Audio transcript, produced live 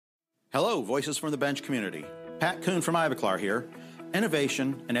Hello, Voices from the Bench community. Pat Coon from Ivoclar here.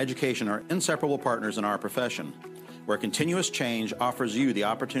 Innovation and education are inseparable partners in our profession, where continuous change offers you the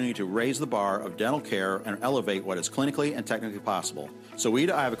opportunity to raise the bar of dental care and elevate what is clinically and technically possible. So we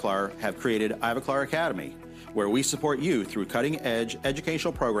at Ivoclar have created Ivoclar Academy, where we support you through cutting-edge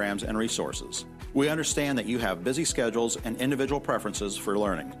educational programs and resources. We understand that you have busy schedules and individual preferences for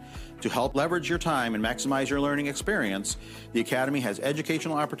learning. To help leverage your time and maximize your learning experience, the Academy has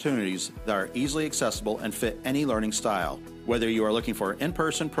educational opportunities that are easily accessible and fit any learning style. Whether you are looking for an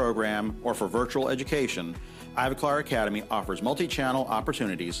in-person program or for virtual education, Ivoclar Academy offers multi-channel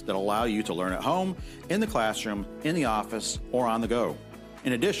opportunities that allow you to learn at home, in the classroom, in the office, or on the go.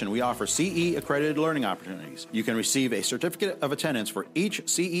 In addition, we offer CE accredited learning opportunities. You can receive a certificate of attendance for each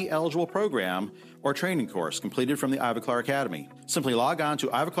CE eligible program or training course completed from the Ivoclar Academy. Simply log on to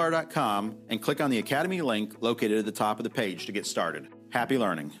ivoclar.com and click on the Academy link located at the top of the page to get started. Happy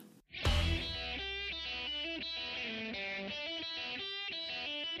learning.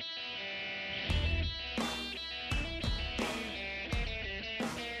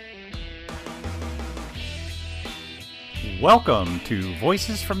 Welcome to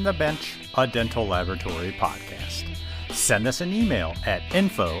Voices from the Bench, a dental laboratory podcast. Send us an email at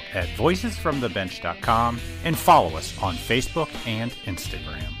info@voicesfromthebench.com and follow us on Facebook and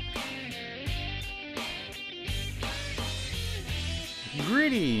Instagram.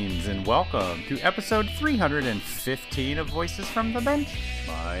 Greetings and welcome to episode 315 of Voices from the Bench.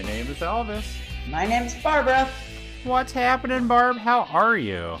 My name is Elvis. My name's Barbara. What's happening, Barb? How are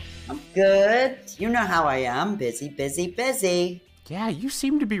you? I'm good. You know how I am. Busy, busy, busy. Yeah, you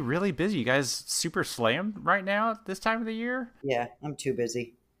seem to be really busy. You guys super slammed right now at this time of the year? Yeah, I'm too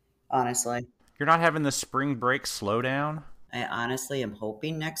busy, honestly. You're not having the spring break slowdown? I honestly am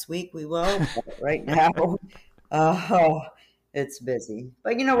hoping next week we will. But right now, it's busy.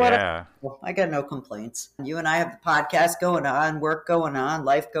 But you know what? Yeah. I got no complaints. You and I have the podcast going on, work going on,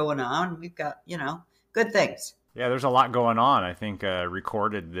 life going on. We've got, good things. Yeah, there's a lot going on. I think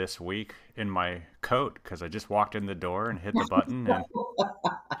recorded this week in my coat because I just walked in the door and hit the button.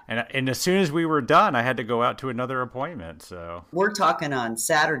 And as soon as we were done, I had to go out to another appointment. So we're talking on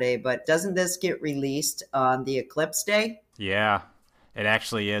Saturday, but doesn't this get released on the Eclipse Day? Yeah, it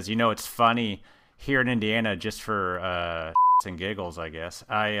actually is. You know, it's funny here in Indiana, just for and giggles, I guess.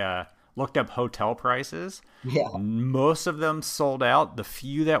 I looked up hotel prices. Yeah. Most of them sold out. The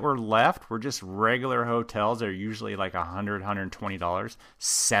few that were left were just regular hotels. They're usually like $100, $120,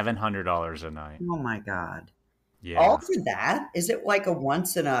 $700 a night. Oh my God. Yeah. All for that? Is it like a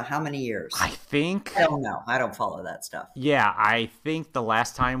once in a how many years? I think. I don't know. I don't follow that stuff. Yeah, I think the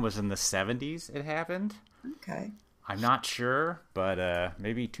last time was in the 70s it happened. Okay. I'm not sure, but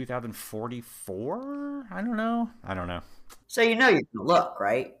maybe 2044? I don't know. So you know you're going to look,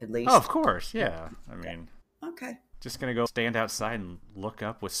 right? At least. Oh, of course, yeah. I mean, okay. Just going to go stand outside and look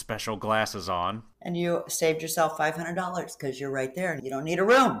up with special glasses on. And you saved yourself $500 because you're right there and you don't need a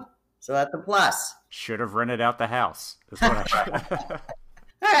room. So that's a plus. Should have rented out the house. Is what I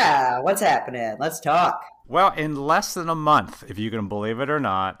what's happening? Let's talk. Well, in less than a month, if you can believe it or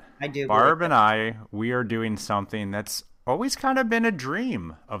not, I do. Barb and I, we are doing something that's always kind of been a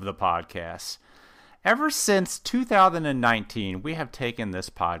dream of the podcast. Ever since 2019, we have taken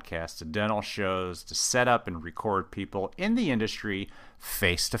this podcast to dental shows to set up and record people in the industry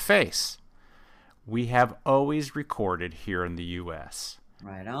face to face. We have always recorded here in the U.S.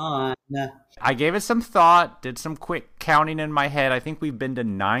 Right on. I gave it some thought, did some quick counting in my head. I think we've been to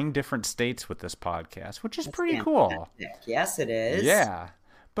 9 different states with this podcast, which is pretty cool. Yes, it is. Yeah.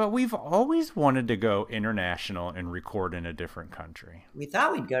 But we've always wanted to go international and record in a different country. We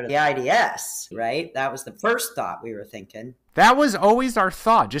thought we'd go to the IDS, right? That was the first thought we were thinking. That was always our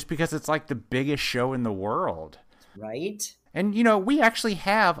thought, just because it's like the biggest show in the world. Right. And, we actually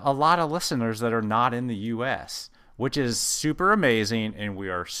have a lot of listeners that are not in the U.S., which is super amazing and we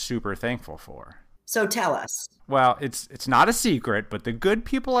are super thankful for. So tell us. Well, it's not a secret, but the good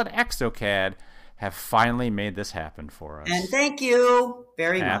people at exocad have finally made this happen for us. And thank you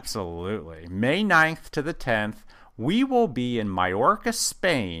very much. Absolutely. May 9th to the 10th, we will be in Mallorca,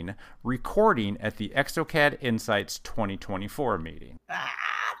 Spain, recording at the exocad Insights 2024 meeting.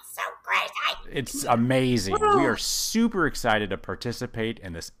 It's so crazy. It's amazing. We are super excited to participate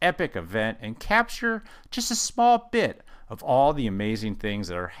in this epic event and capture just a small bit of all the amazing things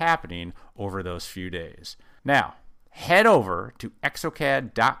that are happening over those few days. Now, head over to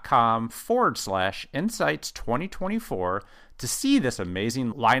exocad.com/insights 2024 to see this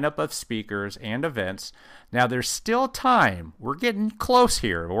amazing lineup of speakers and events. Now, there's still time. We're getting close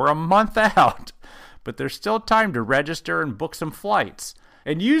here. We're a month out, but there's still time to register and book some flights.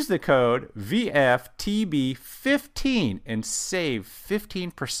 And use the code VFTB15 and save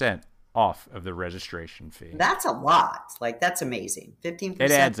 15% off of the registration fee. That's a lot. Like, that's amazing. 15%.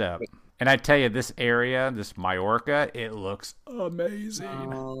 It adds up. And I tell you, this area, this Majorca, it looks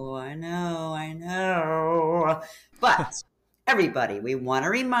amazing. Oh, I know. But everybody, we want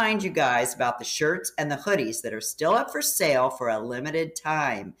to remind you guys about the shirts and the hoodies that are still up for sale for a limited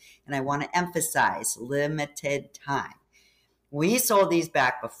time. And I want to emphasize limited time. We sold these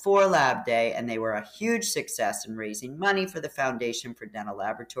back before Lab Day, and they were a huge success in raising money for the Foundation for Dental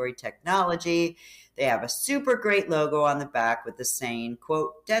Laboratory Technology. They have a super great logo on the back with the saying,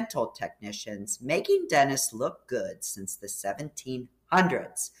 quote, dental technicians making dentists look good since the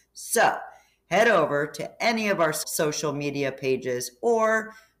 1700s. So head over to any of our social media pages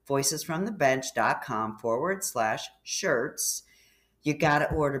or voicesfromthebench.com/shirts. You got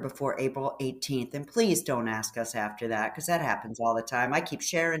to order before April 18th. And please don't ask us after that, because that happens all the time. I keep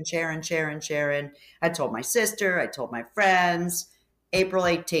sharing. I told my sister. I told my friends. April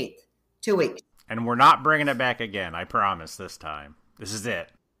 18th. 2 weeks. And we're not bringing it back again. I promise this time. This is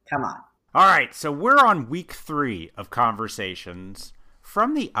it. Come on. All right. So we're on week 3 of conversations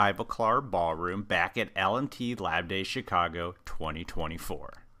from the Ivolcar Ballroom back at LMT Lab Day Chicago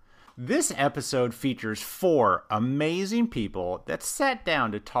 2024. This episode features 4 amazing people that sat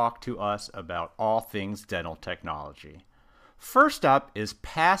down to talk to us about all things dental technology. First up is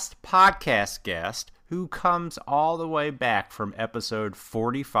past podcast guest who comes all the way back from episode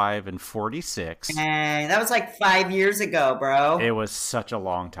 45 and 46. Dang, that was like 5 years ago, bro. It was such a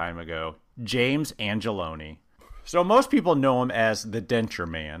long time ago. James Angelone. So most people know him as the Denture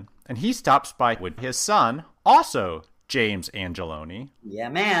Man, and he stops by with his son, also James Angelone. Yeah,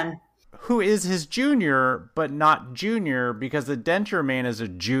 man. Who is his junior, but not junior, because the Denture Man is a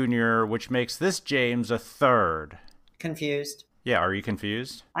junior, which makes this James a third. Confused. Yeah, are you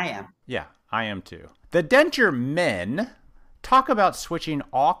confused? I am. Yeah, I am too. The Denture Men talk about switching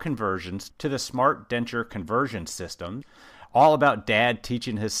all conversions to the Smart Denture Conversion system, all about dad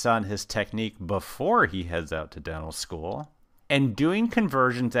teaching his son his technique before he heads out to dental school, and doing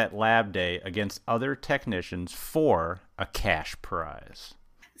conversions at Lab Day against other technicians for a cash prize.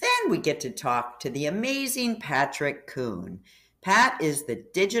 Then we get to talk to the amazing Patrick Coon. Pat is the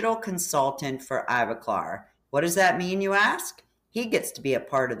digital consultant for Ivoclar. What does that mean, you ask? He gets to be a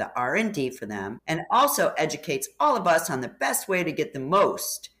part of the R&D for them and also educates all of us on the best way to get the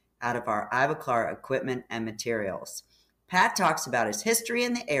most out of our Ivoclar equipment and materials. Pat talks about his history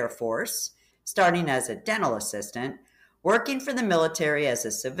in the Air Force, starting as a dental assistant, working for the military as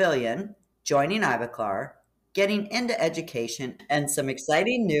a civilian, joining Ivoclar, getting into education, and some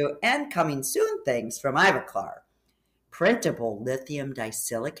exciting new and coming soon things from Ivoclar. Printable lithium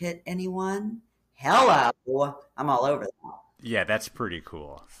disilicate, anyone? Hello. I'm all over that. Yeah, that's pretty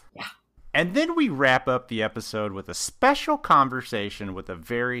cool. Yeah. And then we wrap up the episode with a special conversation with a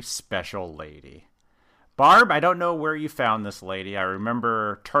very special lady. Barb, I don't know where you found this lady. I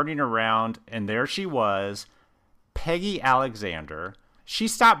remember turning around, and there she was, Peggy Alexander. She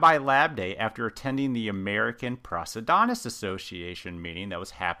stopped by Lab Day after attending the American Prosthodontist Association meeting that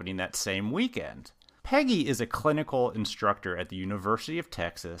was happening that same weekend. Peggy is a clinical instructor at the University of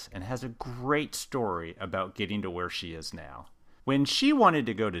Texas and has a great story about getting to where she is now. When she wanted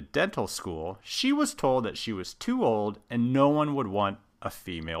to go to dental school, she was told that she was too old and no one would want a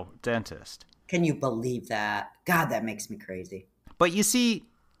female dentist. Can you believe that? God, that makes me crazy. But you see,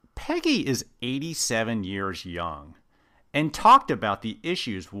 Peggy is 87 years young and talked about the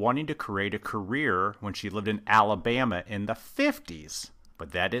issues wanting to create a career when she lived in Alabama in the 50s.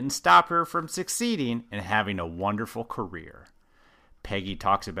 But that didn't stop her from succeeding and having a wonderful career. Peggy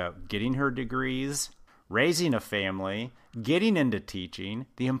talks about getting her degrees, raising a family, getting into teaching,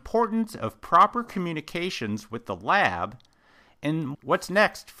 the importance of proper communications with the lab, and what's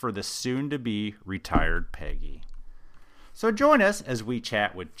next for the soon-to-be retired Peggy. So join us as we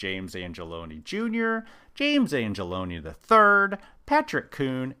chat with James Angelone Jr., James Angelone III, Patrick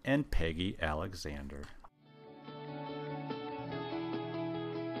Coon, and Peggy Alexander.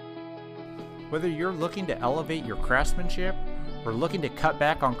 Whether you're looking to elevate your craftsmanship or looking to cut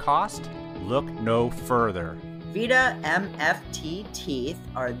back on cost, look no further. Vita MFT teeth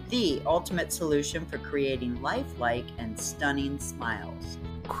are the ultimate solution for creating lifelike and stunning smiles.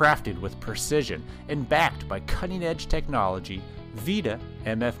 Crafted with precision and backed by cutting-edge technology, Vita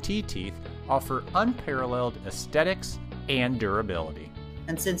MFT teeth offer unparalleled aesthetics and durability.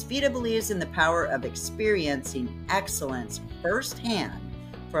 And since Vita believes in the power of experiencing excellence firsthand,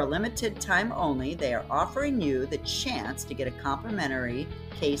 for a limited time only, they are offering you the chance to get a complimentary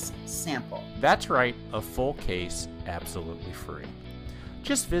case sample. That's right, a full case absolutely free.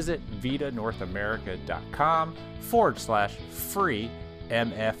 Just visit vitanorthamerica.com/free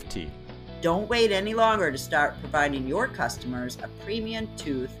MFT. Don't wait any longer to start providing your customers a premium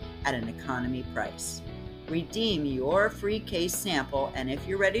tooth at an economy price. Redeem your free case sample, and if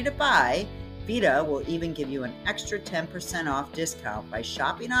you're ready to buy, Vita will even give you an extra 10% off discount by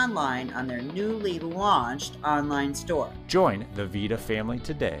shopping online on their newly launched online store. Join the Vita family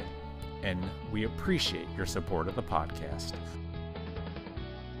today, and we appreciate your support of the podcast.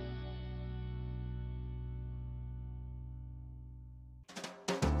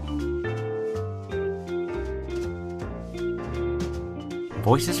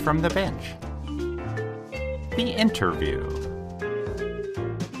 Voices from the bench. The interview.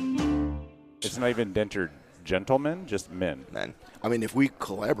 It's not even denture gentlemen, just men. Men. I mean, if we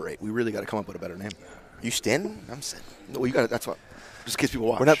collaborate, we really got to come up with a better name. You standing? I'm sitting. No, you got to. That's what. Just in case people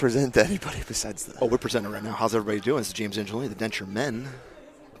watch. We're not presenting to anybody besides the. Oh, we're presenting right now. How's everybody doing? This is James Angelone, the Denture Men,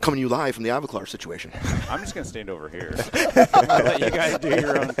 coming to you live from the Ivoclar situation. I'm just going to stand over here. I'm going to let you guys do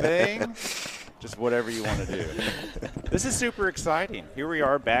your own thing. Just whatever you want to do. This is super exciting. Here we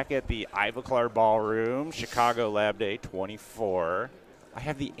are back at the Ivolcar Ballroom, Chicago Lab Day 24. I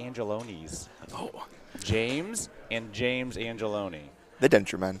have the Angelones. Oh. James and James Angelone. The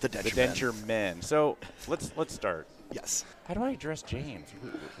Denture Man. The Denture Men. So let's start. Yes. How do I address James?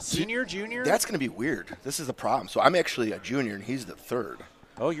 Senior, junior? That's going to be weird. This is the problem. So I'm actually a junior, and he's the third.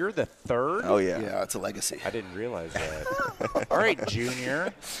 Oh, you're the third? Oh, yeah. Yeah, it's a legacy. I didn't realize that. All right,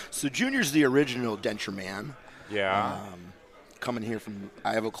 junior. So junior's the original Denture Man. Yeah. Coming here from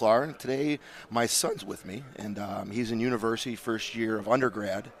Ivoclar. Today, my son's with me, and he's in university, first year of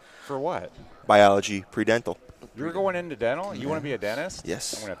undergrad. For what? Biology, pre-dental. You're going into dental? You want to be a dentist?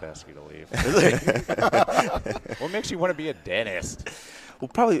 Yes. I'm going to have to ask you to leave. What makes you want to be a dentist? Well,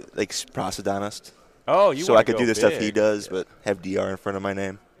 probably like prosthodontist. Oh, you so want I could do the stuff he does, but have DR in front of my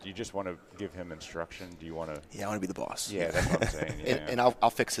name. Do you just want to give him instruction? Do you want to? Yeah, I want to be the boss. Yeah, that's what I'm saying. Yeah. And I'll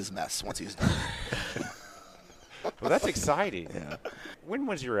fix his mess once he's done. Well, that's exciting. Yeah. When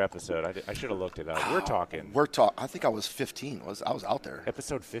was your episode? I should have looked it up. We're talking. I think I was 15. I was out there.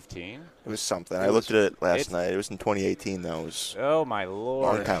 Episode 15? It was something. I looked at it last night. It was in 2018, though. It was oh, my a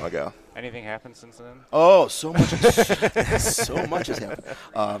Lord. long time ago. Anything happened since then? Oh, so much. So much has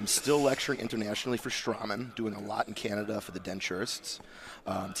happened. Still lecturing internationally for Straumann, doing a lot in Canada for the denturists.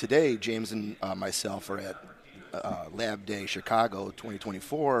 Today, James and myself are at Lab Day Chicago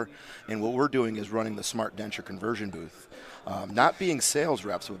 2024, and what we're doing is running the Smart Denture Conversion booth. Not being sales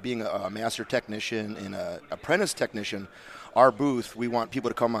reps, but being a master technician and an apprentice technician, our booth, we want people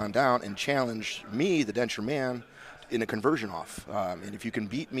to come on down and challenge me, the Denture Man, in a conversion off. And if you can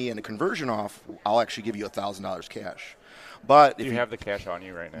beat me in a conversion off, I'll actually give you $1,000 cash. But Do you have the cash on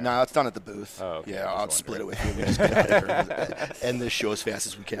you right now? No, it's done at the booth. Oh, okay. Yeah, I'll split it with you. We just get out there and end this show as fast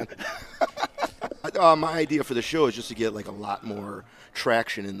as we can. My idea for the show is just to get like a lot more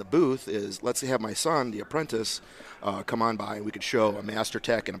traction in the booth. Is let's have my son, the apprentice, come on by, and we could show a master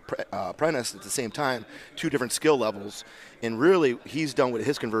tech and apprentice at the same time, two different skill levels. And really, he's done with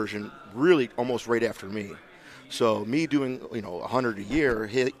his conversion really almost right after me. So me doing 100 a year,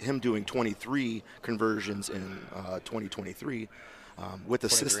 him doing 23 conversions in 2023 with the 23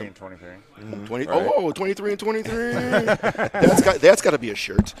 system. And 23. Mm-hmm. 23 and 23. That's got to be a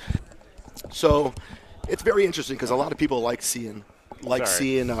shirt. So it's very interesting because a lot of people like seeing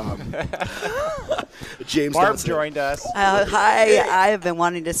James. Barb joined us. Hi, I have been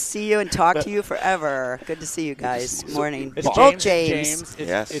wanting to see you and talk to you forever. Good to see you guys. Morning. It's James.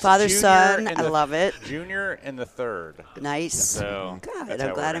 Yes. It's Father, junior son, and I love it. Junior and the third. Nice. So Good. that's I'm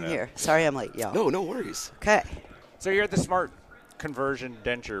how glad we're I'm gonna- here. Sorry I'm late, y'all. No worries. Okay. So you're at the Smart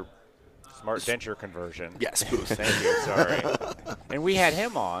Denture Conversion. Yes, booth. Thank you. Sorry. And we had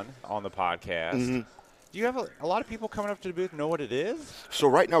him on the podcast. Mm-hmm. Do you have a lot of people coming up to the booth know what it is? So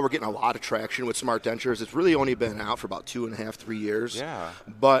right now we're getting a lot of traction with Smart Dentures. It's really only been out for about 2.5, 3 years. Yeah.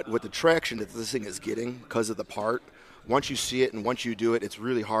 But with the traction that this thing is getting because of the part, once you see it and once you do it, it's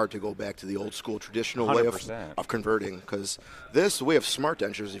really hard to go back to the old school traditional way 100%. of converting. Because the way of Smart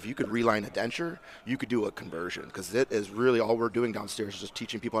Dentures, if you could reline a denture, you could do a conversion. Because it is really all we're doing downstairs is just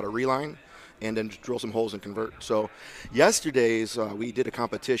teaching people how to reline and then drill some holes and convert. So yesterday's, we did a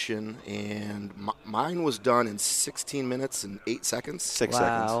competition, and mine was done in 16 minutes and 8 seconds. 6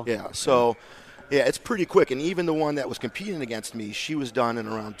 Wow. seconds. Yeah, so yeah, it's pretty quick. And even the one that was competing against me, she was done in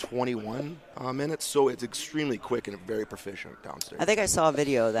around 21 minutes. So it's extremely quick and very proficient downstairs. I think I saw a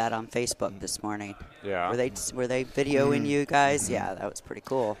video of that on Facebook this morning. Yeah. Were they videoing you guys? Yeah, that was pretty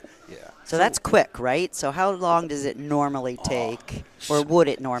cool. Yeah. So that's quick, right? So how long does it normally take, or would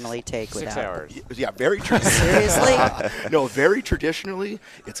it normally take? 6 hours. Yeah, very traditionally. Seriously? No, very traditionally,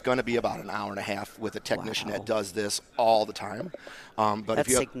 it's going to be about an hour and a half with a technician Wow. that does this all the time. But That's if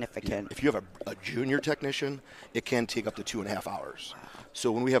you have, significant. If you have a junior technician, it can take up to 2.5 hours.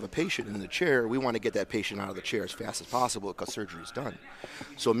 So when we have a patient in the chair, we want to get that patient out of the chair as fast as possible because surgery is done.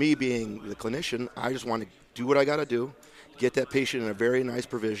 So me being the clinician, I just want to do what I got to do, get that patient in a very nice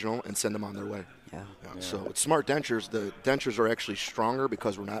provisional, and send them on their way. Yeah. So with Smart Dentures, the dentures are actually stronger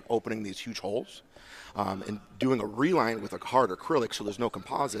because we're not opening these huge holes. And doing a reline with a hard acrylic, so there's no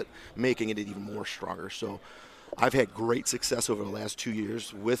composite, making it even more stronger. So I've had great success over the last 2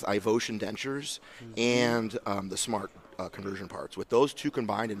 years with Ivotion dentures and the Smart conversion parts. With those two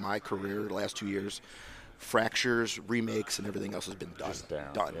combined in my career the last 2 years, fractures, remakes, and everything else has been done. Just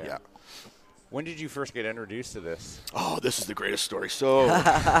down, Done, yeah. yeah. When did you first get introduced to this? Oh, this is the greatest story. So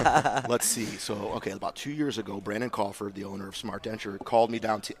let's see. So, okay, about 2 years ago, Brandon Crawford, the owner of Smart Denture, called me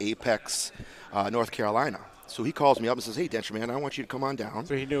down to Apex, North Carolina. So he calls me up and says, "Hey, Denture Man, I want you to come on down."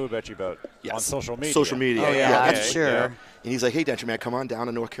 So he knew about you on social media. Social media. Oh, yeah, I'm okay, sure. yeah. And he's like, "Hey, Denture Man, come on down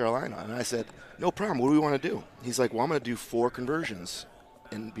to North Carolina." And I said, "No problem. What do we want to do?" He's like, "Well, I'm going to do 4 conversions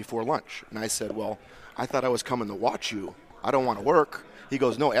before lunch." And I said, "Well, I thought I was coming to watch you. I don't want to work." He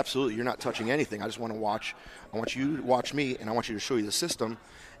goes, "No, absolutely. You're not touching anything. I just want to watch. I want you to watch me, and I want you to show you the system.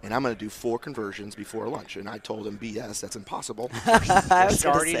 And I'm going to do 4 conversions before lunch." And I told him, "BS, that's impossible." I was gonna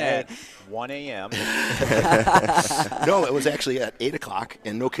Starting say. at 1 a.m. No, it was actually at 8 o'clock,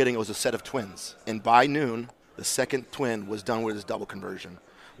 and no kidding, it was a set of twins. And by noon, the second twin was done with his double conversion.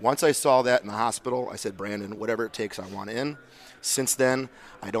 Once I saw that in the hospital, I said, "Brandon, whatever it takes, I want in." Since then,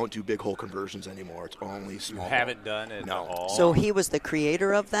 I don't do big hole conversions anymore. It's only small. You haven't done it No. at all. So he was the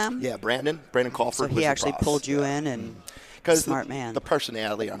creator of them? Yeah, Brandon Crawford So was he the actually boss. pulled you Yeah. in and Because smart man. the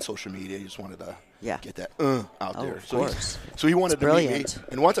personality on social media, he just wanted to Yeah. get that out Oh, there. of So course. so he wanted It's to meet brilliant. me.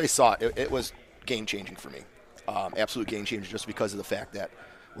 And once I saw it, it was game-changing for me. Absolute game-changer just because of the fact that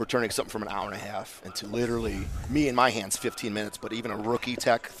we're turning something from an hour and a half into literally, me in my hands, 15 minutes, but even a rookie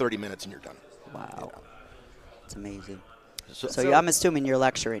tech, 30 minutes and you're done. Wow. It's amazing. So, So I'm assuming you're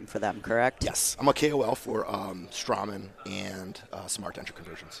lecturing for them, correct? yes, I'm a KOL for Straumann and Smart Denture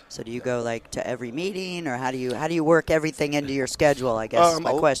Conversions. So do you go like to every meeting, or how do you work everything into your schedule? I guess is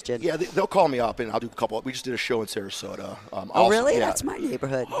my question. Yeah, they'll call me up and I'll do a couple. We just did a show in Sarasota. Oh, also- really? yeah. That's my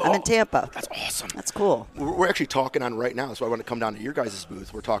neighborhood. I'm in Tampa. That's awesome. That's cool. We're actually talking on right now. That's why I want to come down to your guys'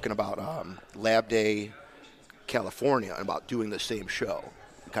 booth. We're talking about Lab Day California and about doing the same show,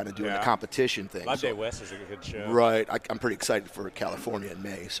 kind of doing the competition thing. Lab Day So- West is a good show. Right. I'm pretty excited for California in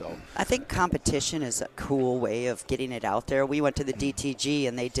May. So I think competition is a cool way of getting it out there. We went to the DTG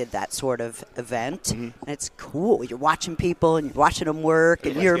and they did that sort of event, and it's cool. You're watching people and you're watching them work,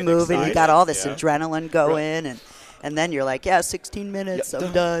 and you're getting moving. You got excited, all this yeah. adrenaline going, and then you're like, yeah, 16 minutes,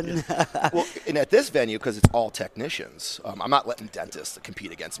 I'm done. well, and at this venue, because it's all technicians, I'm not letting dentists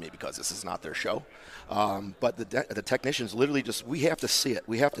compete against me because this is not their show. But the technicians literally we have to see it.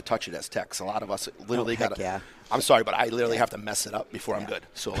 We have to touch it as techs. A lot of us literally heck got to. yeah. I'm sorry, but I literally have to mess it up before I'm good.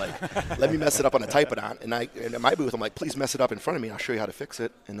 So, like, let me mess it up on a Typodont. And at my booth, I'm like, please mess it up in front of me, and I'll show you how to fix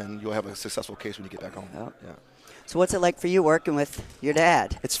it. And then you'll have a successful case when you get back home. Yep. Yeah. So what's it like for you working with your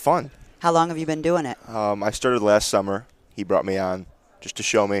dad? It's fun. How long have you been doing it? I started last summer. He brought me on just to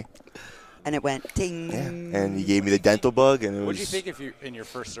show me. And it went ding. Yeah. And he gave me the dental bug, and it What was. did you think in your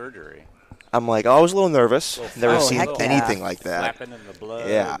first surgery? I'm like, I was a little nervous. Never Oh, seen heck yeah. anything like that. Flapping in the blood.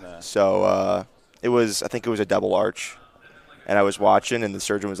 Yeah. And the, So I think it was a double arch. And I was watching, and the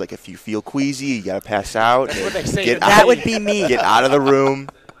surgeon was like, if you feel queasy, you got to pass out. That's what they say Get to out- That would be me. Get out of the room.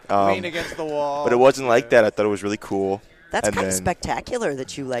 lean against the wall. But it wasn't like that. I thought it was really cool. That's And kind of then- spectacular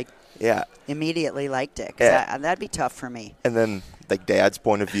that you Yeah. immediately liked it. 'Cause Yeah. that'd be tough for me. And then, like, Dad's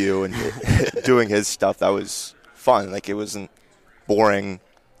point of view and doing his stuff, that was fun. Like, it wasn't boring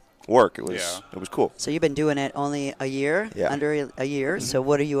work. It was cool. So you've been doing it only a year, Yeah. under a year. So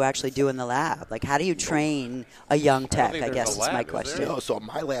what do you actually do in the lab? Like, how do you train a young tech? think I there's guess a is lab, my is there? question. No, so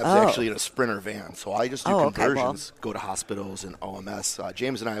my lab's Oh. actually in a Sprinter van. So I just do Oh, okay, well. conversions, go to hospitals and OMS.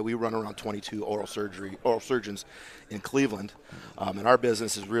 James and I, we run around 22 oral surgeons in Cleveland. And our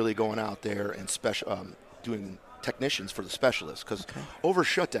business is really going out there and doing technicians for the specialists. Because over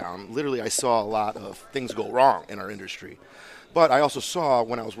shutdown, literally I saw a lot of things go wrong in our industry. But I also saw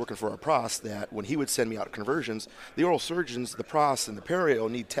when I was working for our pros that when he would send me out conversions, the oral surgeons, the pros, and the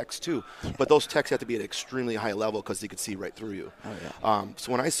perio need techs too. But those techs have to be at an extremely high level because they could see right through you. Oh, yeah.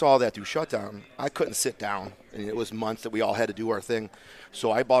 So when I saw that through shutdown, I couldn't sit down. and it was months that we all had to do our thing.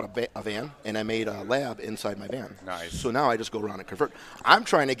 So I bought a van, and I made a lab inside my van. Nice. So now I just go around and convert. I'm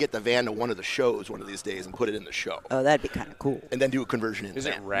trying to get the van to one of the shows one of these days and put it in the show. Oh, that'd be kind of cool. And then do a conversion in the Is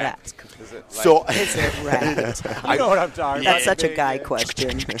van. it wrapped? That's cool. Is it like, So Is it right? I know what I'm talking about. That's such a guy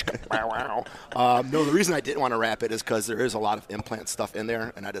question. no, the reason I didn't want to wrap it is because there is a lot of implant stuff in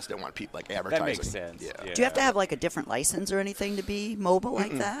there, and I just didn't want people like advertising. That makes sense. Yeah. Do you have to have like a different license or anything to be mobile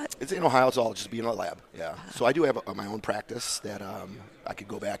like that? It's in Ohio. It's all just being in a lab. Yeah. So I do have my own practice that I could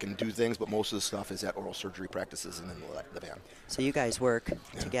go back and do things, but most of the stuff is at oral surgery practices and in the van. So you guys work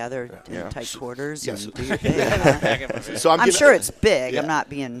together in tight quarters Yes. and do your thing, huh? So I'm sure it's big. Yeah. I'm not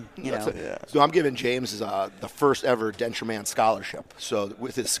being, So I'm giving James the first ever Denture Man scholarship. So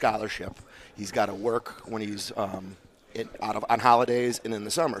with his scholarship, he's got to work when he's on holidays and in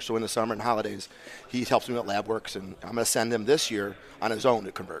the summer. So in the summer and holidays, he helps me with lab works, and I'm going to send him this year on his own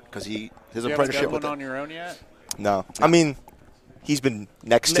to convert because his apprenticeship. You haven't with done one on your own yet? No. I mean, he's been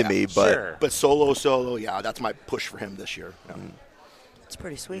next to me, but Sure. But solo, yeah, that's my push for him this year. Yeah. it's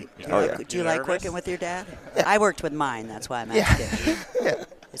pretty sweet. yeah. Do you You like nervous? working with your dad? I worked with mine. That's why I'm asking. yeah,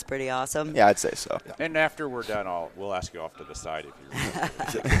 It's pretty awesome. I'd say so. And after we're done, we'll ask you off to the side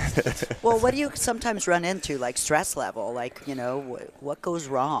if you Well, what do you sometimes run into, like stress level? Like, what goes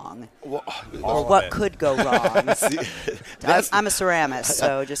wrong? Well, Or of what it. could go wrong? I'm a ceramist,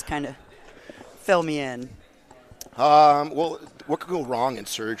 so just kind of fill me in. well, what could go wrong in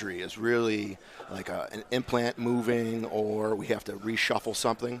surgery is really like an implant moving, or we have to reshuffle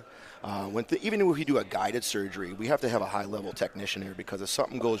something. Even if we do a guided surgery, we have to have a high-level technician here because if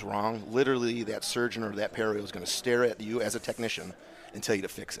something goes wrong, literally that surgeon or that perio is going to stare at you as a technician and tell you to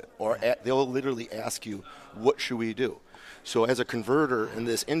fix it. Or they'll literally ask you, what should we do? So as a converter in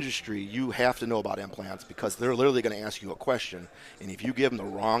this industry, you have to know about implants because they're literally going to ask you a question, and if you give them the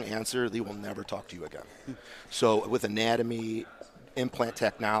wrong answer, they will never talk to you again. So with anatomy, implant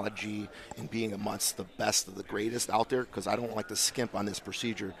technology, and being amongst the best of the greatest out there, because I don't like to skimp on this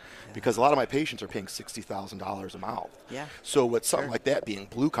procedure, because a lot of my patients are paying $60,000 a mouth. Yeah. So with something like that being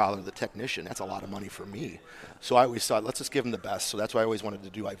blue collar, the technician, that's a lot of money for me. So I always thought, let's just give them the best. So that's why I always wanted to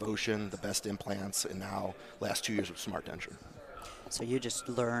do Ivotion, the best implants, and now last 2 years with Smart Denture. So you just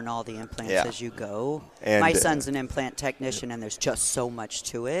learn all the implants Yeah. as you go. And, My son's an implant technician, and there's just so much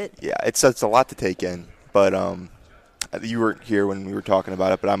to it. Yeah, it's a lot to take in. But you weren't here when we were talking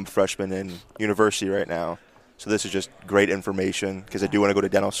about it, but I'm a freshman in university right now. So this is just great information because I do want to go to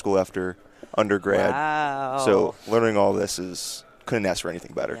dental school after undergrad. Wow. So learning all this couldn't ask for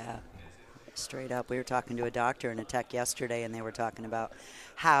anything better. Yeah. Straight up. We were talking to a doctor and a tech yesterday, and they were talking about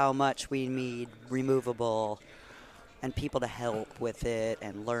how much we need removable and people to help with it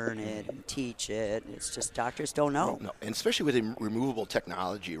and learn it and teach it. It's just doctors don't know. No, and especially with the removable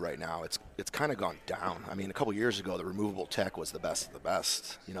technology right now, it's kind of gone down. I mean, a couple years ago, the removable tech was the best of the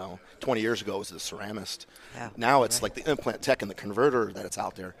best. 20 years ago, it was the ceramist. Yeah, Now it's right. like the implant tech and the converter that it's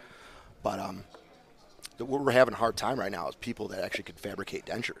out there. But what we're having a hard time right now is people that actually could fabricate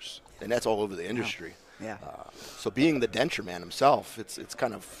dentures, and that's all over the industry. Yeah. So being the denture man himself, it's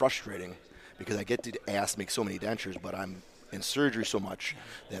kind of frustrating because I get to ask to make so many dentures, but I'm in surgery so much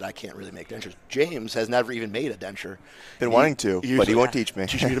that I can't really make dentures. James has never even made a denture. Been wanting to, but he won't teach me.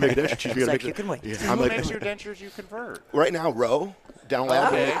 Teach me to make a denture. Teach me It's to like, make you can wait. Yeah, Who I'm like, makes your dentures you convert? right now, Roe, Dental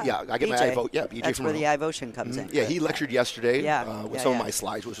Lab. Okay. Yeah, I get my BJ. BJ That's from where Roe. the Ivotion comes in. Yeah, he lectured yesterday Yeah, with yeah, some yeah. of my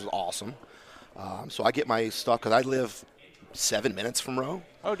slides, which was awesome. So I get my stuff because I live 7 minutes from Roe.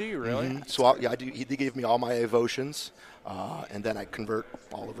 Oh, do you really? So I do. He gave me all my Ivotions, and then I convert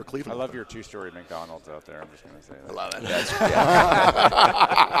all over I Cleveland. love your two-story McDonald's out there. I'm just going to say that. I love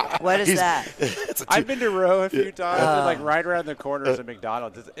it. What is that? I've been to Row a few times. and, like right around the corner is a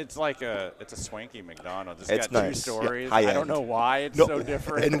McDonald's. It's like it's a swanky McDonald's. It's got nice. 2 stories. Yeah, high I don't end. know why it's No, so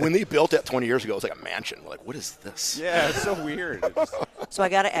different. And when they built that 20 years ago, it was like a mansion. We're like, what is this? yeah, it's so weird. It just- So I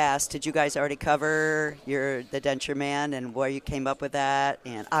got to ask, did you guys already cover the Denture Man and where you came up with that?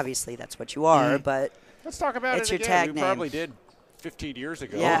 And obviously that's what you are, but let's talk about It's it your again. tag We name. probably did 15 years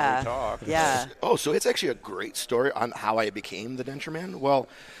ago when yeah, we talked. yeah. Oh, so it's actually a great story on how I became the Denture Man. Well,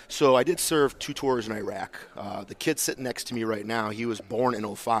 so I did serve 2 tours in Iraq. The kid sitting next to me right now, he was born in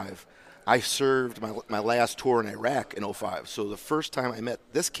 05. I served my last tour in Iraq in 05. So the first time I met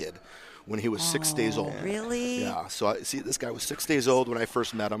this kid when he was 6 days old. Really? Yeah, so this guy was 6 days old when I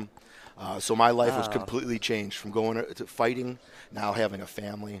first met him. So my life was completely changed from going to fighting, now having a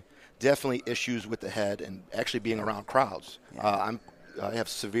family. Definitely issues with the head and actually being around crowds. I have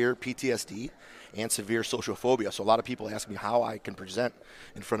severe PTSD and severe social phobia. So a lot of people ask me how I can present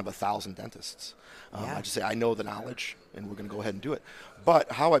in front of 1,000 dentists. Yeah. I just say, I know the knowledge, and we're going to go ahead and do it.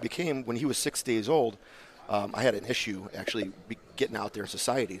 But how I became, when he was 6 days old, I had an issue actually getting out there in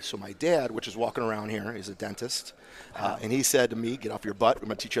society. So my dad, which is walking around here, is a dentist, and he said to me, "Get off your butt. I'm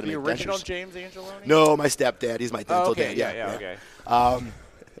going to teach you how to make dentures." The original James Angelone? No, my stepdad. He's my dental okay, dad. Yeah, okay.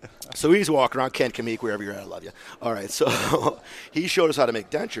 So he's walking around, Ken Kamik, wherever you're at, I love you. All right, so he showed us how to make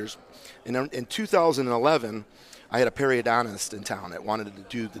dentures. And in 2011, I had a periodontist in town that wanted to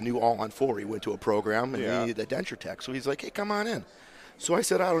do the new all-on-4. He went to a program, and he needed a denture tech. So he's like, hey, come on in. So I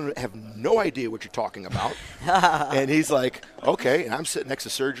said, I have no idea what you're talking about. And he's like, okay. And I'm sitting next to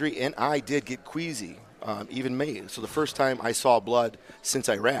surgery, and I did get queasy, even me. So the first time I saw blood since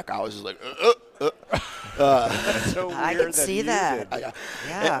Iraq, I was just like, That's so weird. I can see that.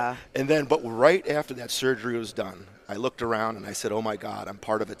 Yeah. And then, but right after that surgery was done, I looked around and I said, oh my God, I'm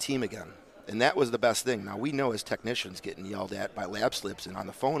part of a team again. And that was the best thing. Now, we know as technicians getting yelled at by lab slips and on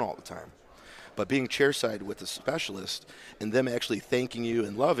the phone all the time. But being chairside with a specialist and them actually thanking you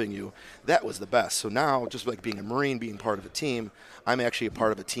and loving you, that was the best. So now, just like being a Marine, being part of a team, I'm actually a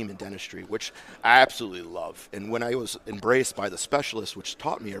part of a team in dentistry, which I absolutely love. And when I was embraced by the specialist, which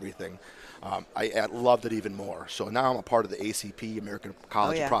taught me everything, I loved it even more. So now I'm a part of the ACP, American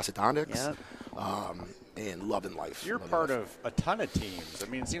College of Prosthodontics. Yep. And loving life. You're part of a ton of teams. I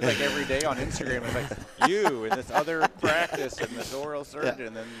mean, it seems like every day on Instagram it's like you and this other practice and this oral surgeon,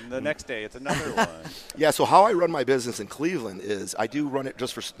 and then the next day it's another one. Yeah, so how I run my business in Cleveland is I do run it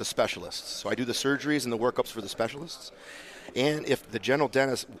just for the specialists. So I do the surgeries and the workups for the specialists. And if the general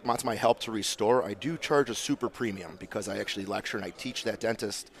dentist wants my help to restore, I do charge a super premium because I actually lecture and I teach that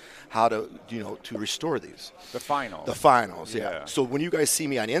dentist how to, to restore these. The finals. The finals, yeah. So when you guys see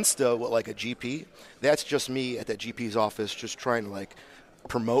me on Insta with like a GP, that's just me at that GP's office just trying to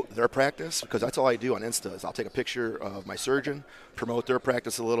promote their practice, because that's all I do on Insta is I'll take a picture of my surgeon, promote their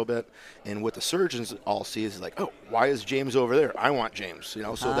practice a little bit, and what the surgeons all see is like, oh, why is James over there? I want James, so that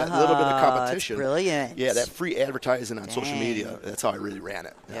little bit of competition. That's brilliant. Yeah, that free advertising on social media, that's how I really ran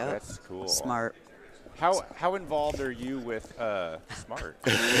it. Yeah, that's cool. Smart. How involved are you with Smart?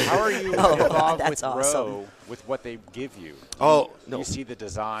 How are you involved with Row with what they give you? Oh, no. You see the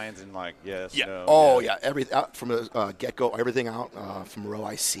designs and yes, yeah. no. Oh, yeah. From the get-go, everything out from Row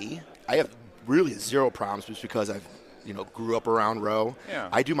I see. I have really zero problems just because I've grew up around Row. Yeah.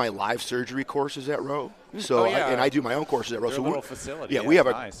 I do my live surgery courses at Row. So I do my own courses at Row. They're so a little facility. Yeah, we have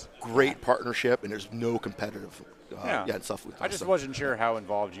nice. a great partnership, and there's no competitive and stuff with us. I just wasn't sure how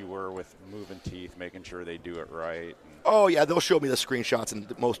involved you were with moving teeth, making sure they do it right. Oh, yeah, they'll show me the screenshots, and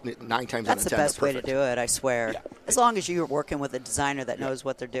 9 times out of 10, that's the best way to do it, I swear. Yeah. As long as you're working with a designer that knows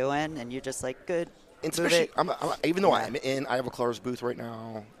what they're doing, and you're just like, good. And especially, even though I'm in Ivoclar's booth right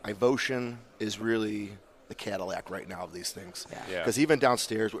now, Ivotion is really the Cadillac right now of these things. Because even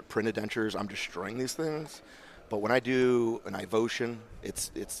downstairs with printed dentures, I'm destroying these things. But when I do an Ivotion,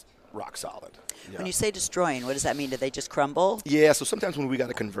 it's rock solid. Yeah. When you say destroying, what does that mean? Do they just crumble? Yeah, so sometimes when we got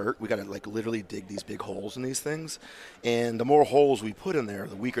to convert, we got to literally dig these big holes in these things. And the more holes we put in there,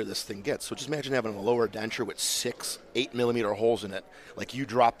 the weaker this thing gets. So just imagine having a lower denture with 6-8 millimeter holes in it. Like you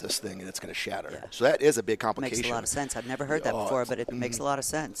drop this thing and it's going to shatter. Yeah. So that is a big complication. Makes a lot of sense. I've never heard that before, but it makes a lot of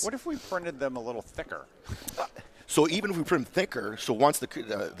sense. What if we printed them a little thicker? So even if we print them thicker, so once the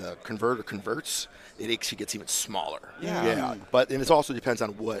converter converts, it actually gets even smaller. Yeah. But it also depends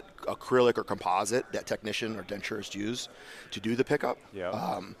on what acrylic or composite that technician or denturist use to do the pickup.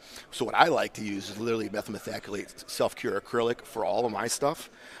 Yeah. So what I like to use is literally methylmethacrylate self-cure acrylic for all of my stuff,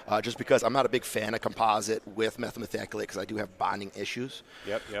 just because I'm not a big fan of composite with methylmethacrylate because I do have bonding issues.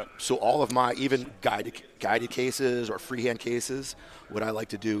 Yep. So all of my even guided cases or freehand cases, what I like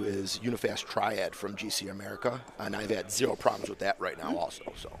to do is Unifast Triad from GC America, and I've had zero problems with that right now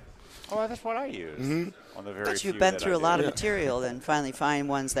also. So. Oh, that's what I use. On the very but you've few been that through I a lot do. of material and finally find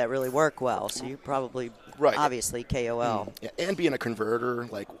ones that really work well. So you probably, obviously, KOL. Yeah, and being a converter,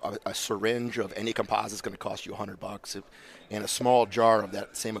 like a syringe of any composite is going to cost you $100. And a small jar of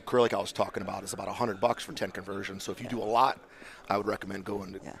that same acrylic I was talking about is about $100 for 10 conversions. So if you do a lot, I would recommend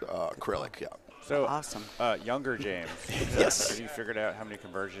going to acrylic. Yeah. So awesome. Younger James. Yes. Have you figured out how many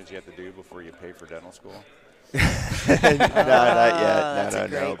conversions you have to do before you pay for dental school? No, not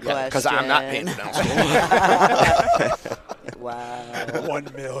yet. No. Because I'm not paying for dental school. Wow.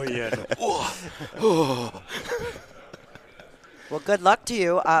 1 million. Well, good luck to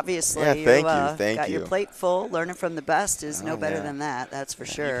you, obviously. Yeah, thank you. Got your plate full. Learning from the best is no better than that, that's for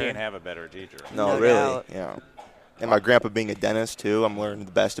sure. You can't have a better teacher. No, really. Doubt. Yeah. And my grandpa being a dentist, too, I'm learning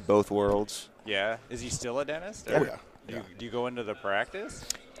the best of both worlds. Yeah? Is he still a dentist? Oh, yeah. Do you go into the practice?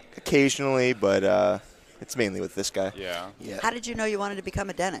 Occasionally, but it's mainly with this guy. Yeah. How did you know you wanted to become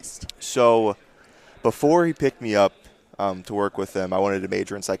a dentist? So before he picked me up to work with him, I wanted to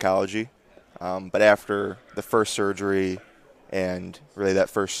major in psychology. But after the first surgery and really that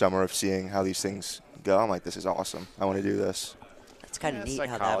first summer of seeing how these things go, I'm like, this is awesome. I want to do this. It's kind of neat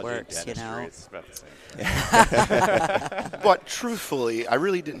how that works, you know. It's about the same. But truthfully, I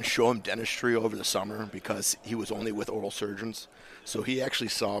really didn't show him dentistry over the summer because he was only with oral surgeons. So he actually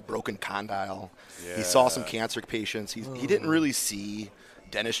saw a broken condyle. Yeah. He saw some cancer patients. He didn't really see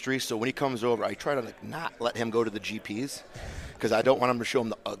dentistry. So when he comes over, I try to not let him go to the GPs because I don't want him to show him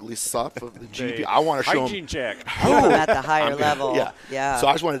the ugly stuff of the GP. I want to show hygiene him check. Keep them at the higher level. Yeah. So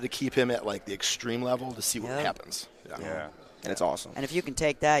I just wanted to keep him at like the extreme level to see what happens. Yeah. And it's awesome. And if you can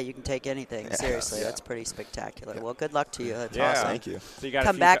take that, you can take anything. Seriously, that's pretty spectacular. Well, good luck to you. That's awesome. Thank you. So you got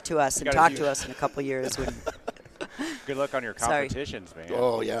Come back to us and talk to us in a couple years. When Good luck on your competitions, man.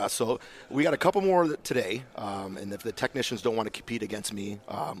 Oh, yeah. So we got a couple more today. And if the technicians don't want to compete against me,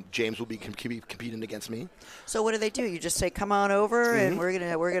 James will be competing against me. So what do they do? You just say, come on over, and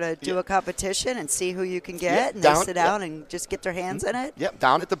we're gonna do a competition and see who you can get, and they sit down and just get their hands in it? Yep,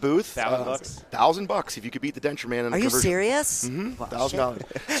 down at the booth. $1,000? $1,000 if you could beat the Denture Man in Are a you conversion. serious? Mm-hmm. Wow,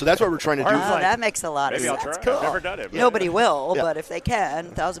 $1,000. So that's what we're trying to do. Oh, that makes a lot Maybe of I'll sense. try. Cool. I've never done it. But Nobody will, Yeah. but if they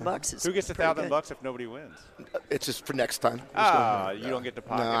can, $1,000 is Who gets pretty good. $1,000 if nobody wins? It's just for next time. You don't get to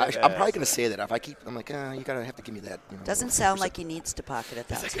pocket No, it. I'm probably going to say that. If I keep, I'm like, you have to give me that. Doesn't sound like he needs to pocket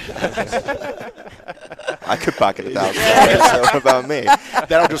 $1,000. I could pocket $1,000. So what about me?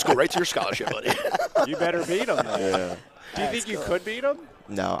 That'll just go right to your scholarship, buddy. You better beat him. Yeah. Do you think you could beat him?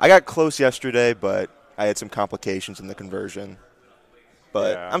 No, I got close yesterday, but I had some complications in the conversion.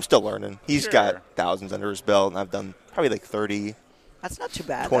 But Yeah. I'm still learning. He's Sure. got thousands under his belt, and I've done probably like 30, That's not too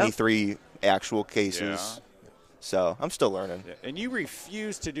bad. 23 actual cases. Yeah. So I'm still learning. Yeah. And you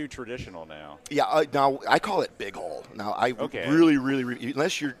refuse to do traditional now. Yeah, now I call it big hole. Now I Okay. really,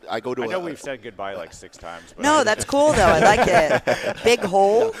 unless I go to I know a we've said goodbye like 6 times. But No, that's cool though. I like it. Big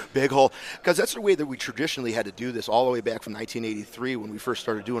hole. big hole, because that's the way that we traditionally had to do this all the way back from 1983 when we first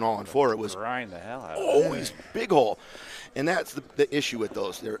started doing all on 4. It was grind the hell out of it. always big hole. And that's the issue with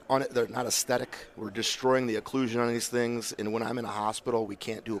those. They're not aesthetic. We're destroying the occlusion on these things. And when I'm in a hospital, we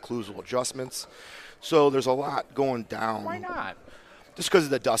can't do occlusal adjustments. So there's a lot going down. Why not? Just because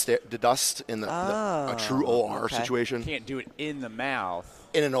of the dust in a true OR okay. situation. You can't do it in the mouth.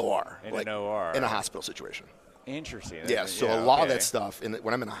 In an OR. In an OR. In a hospital situation. Interesting. Yeah, so a lot of okay. that stuff,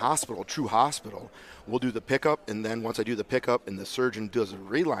 when I'm in a hospital, true hospital, we'll do the pickup, and then once I do the pickup and the surgeon does a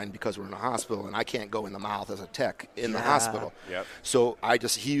reline because we're in a hospital and I can't go in the mouth as a tech in the hospital. Yep. So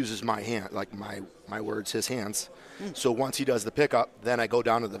he uses my hand, like my words, his hands. So once he does the pickup, then I go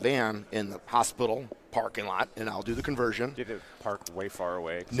down to the van in the hospital parking lot and I'll do the conversion. Did it park way far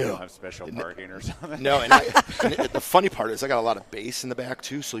away because No. you don't have special parking or something? No, and the funny part is I got a lot of bass in the back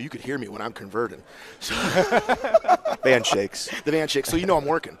too, so you could hear me when I'm converting. So Band shakes. the van shakes, so you know I'm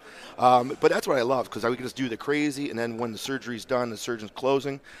working. But that's what I love because I can just do the crazy, and then when the surgery's done, the surgeon's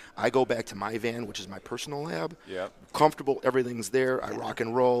closing, I go back to my van, which is my personal lab. Yep. Comfortable, everything's there. I rock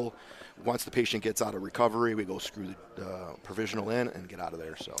and roll. Once the patient gets out of recovery, we go screw the provisional in and get out of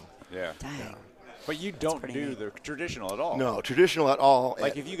there. So Yeah. Dang. But you don't pretty do neat. the traditional at all. no traditional at all.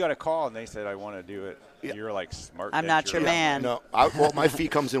 Like if you got a call and they said, I want to do it, you're like smart. I'm not denture. your man. No, my fee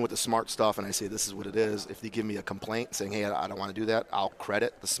comes in with the smart stuff, and I say this is what it is. If they give me a complaint saying, hey, I don't want to do that, I'll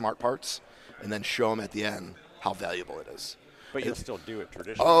credit the smart parts and then show them at the end how valuable it is. But you'll still do it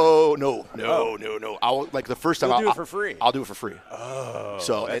traditional. Oh, no. I'll, like the first time You'll I'll do it for free. I'll do it for free. Oh,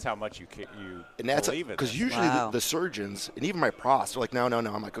 So that's it- how much you And that's believe it. because then. usually Wow. the surgeons and even my pros are like, no.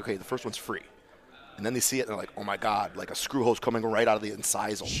 I'm like, okay, the first one's free. And then they see it and they're like, oh my God, like a screw hose coming right out of the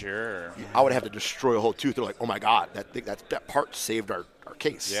incisal. Sure. I would have to destroy a whole tooth. They're like, oh my God, that part saved our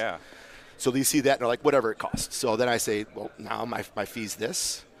case. Yeah. So they see that and they're like, whatever it costs. So then I say, well, now my fee's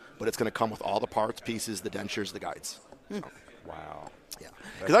this, but it's going to come with all the parts, pieces, the dentures, the guides. So, Wow. yeah.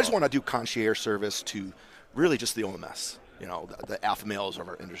 Because I just want to do concierge service to really just the OMS, the alpha males of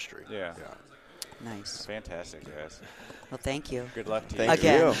our industry. Yeah. Nice. Fantastic, guys. Well, thank you. Good luck to Thank you.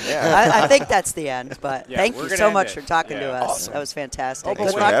 Again. you. Yeah. I think that's the end, but Yeah, thank we're you gonna so end much it. for talking to Yeah. us. Awesome. That was fantastic. Oh, but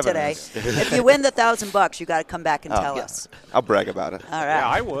Good wait. luck Having today. us. If you win the $1,000, you got to come back and tell yeah. us. I'll brag about it. All right. Yeah,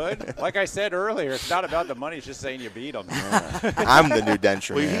 I would. Like I said earlier, it's not about the money. It's just saying you beat them. I'm the new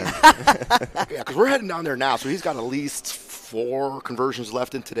denture man. Yeah, because we're heading down there now, so he's got at least 4 conversions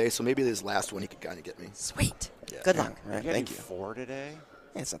left in today, so maybe this last one he could kind of get me. Sweet. Good luck. All right, You thank you. 4 today?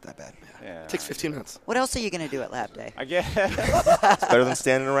 Yeah, it's not that bad. Yeah. It takes 15 minutes. What else are you going to do at Lab Day? I guess. It's better than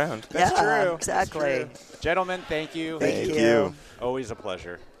standing around. That's Yeah, true. exactly. That's true. Gentlemen, thank you. Thank you. Always a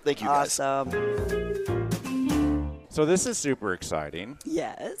pleasure. Thank you, guys. Awesome. So this is super exciting.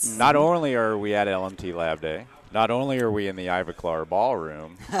 Yes. Not only are we at LMT Lab Day, not only are we in the Ivoclar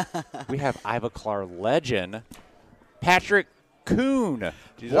Ballroom, we have Ivoclar legend, Patrick Coon.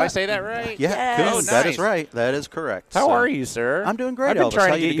 Did I say that right? Yeah, Yes. Coon, Oh, that nice. is right. That is correct. How So, are you, sir? I'm doing great, I've been Elvis. trying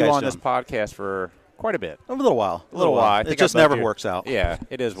How to get you you guys on this doing? podcast for quite a bit. A little while. A little while. I It think just I've loved never your- works out. Yeah,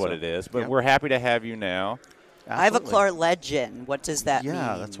 it is what So, it is. But yeah. we're happy to have you now. Absolutely. Ivoclar legend. What does that mean?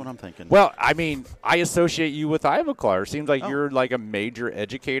 Yeah, that's what I'm thinking. Well, I mean, I associate you with Ivoclar. Seems like Oh. you're like a major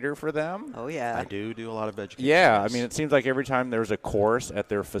educator for them. Oh, yeah. I do a lot of education. Yeah, I yes. mean, it seems like every time there's a course at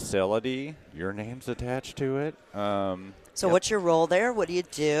their facility, your name's attached to it. So what's your role there? What do you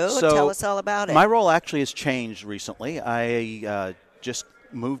do? So, Tell us all about it. My role actually has changed recently. I just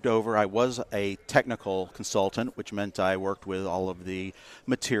moved over. I was a technical consultant, which meant I worked with all of the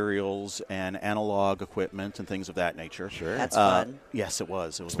materials and analog equipment and things of that nature. Sure. That's fun. Yes, it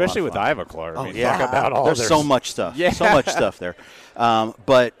was. It was Especially a with lot of fun. Ivoclar. Oh, I mean, yeah. talk about all There's their so much stuff. Yeah. So much stuff there.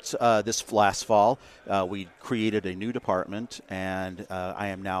 But this last fall, we created a new department, and I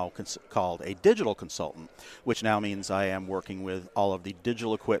am now called a digital consultant, which now means I am working with all of the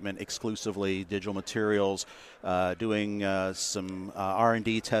digital equipment exclusively, digital materials, doing some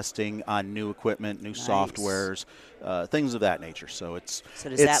R&D testing on new equipment, new Nice. softwares, things of that nature. So it's So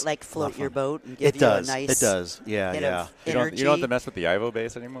does it's that like a lot float of your fun. boat and give It you does. a nice It does. Yeah, hit yeah. of You energy? don't have to mess with the Ivo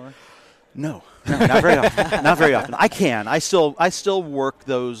base anymore? No, not very often. Not very often. I can. I still work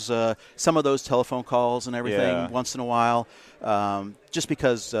those some of those telephone calls and everything Yeah. once in a while, just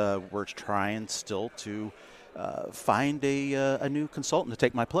because we're trying still to find a new consultant to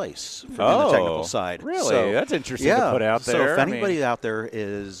take my place from the technical side. Really? So, That's interesting yeah. to put out there. So if I mean- anybody out there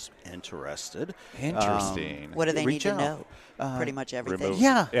is interested, Interesting. What do they need reach to out. know? Pretty much everything. remove-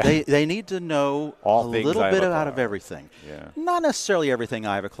 Yeah, Yeah. they need to know All a things little bit out of Ivoclar. everything. Yeah. Not necessarily everything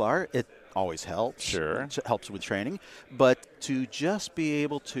Ivoclar. It always helps. Sure. It helps with training. But to just be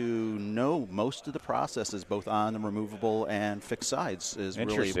able to know most of the processes, both on the removable and fixed sides, is really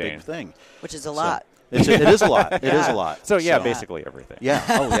a Interesting. big thing. Which is a lot. It is a lot. It is a lot. So, yeah, basically everything. Yeah.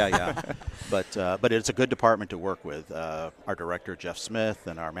 Oh, yeah. But it's a good department to work with. Our director, Jeff Smith,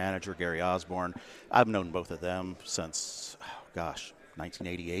 and our manager, Gary Osborne. I've known both of them since,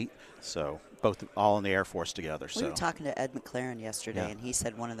 1988. So both all in the Air Force together. We So were talking to Ed McLaren yesterday, Yeah. and he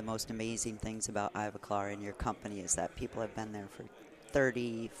said one of the most amazing things about Ivoclar and your company is that people have been there for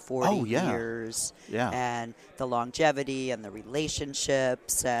 30, 40 Oh, yeah. years. Yeah. And the longevity and the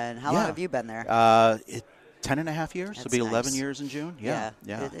relationships. And how long Yeah. have you been there? 10 and a half years. It'll That's be 11 nice. years in June. Yeah.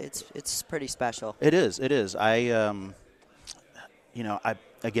 It's pretty special. It is. I,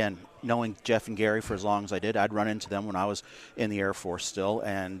 again, knowing Jeff and Gary for as long as I did, I'd run into them when I was in the Air Force still,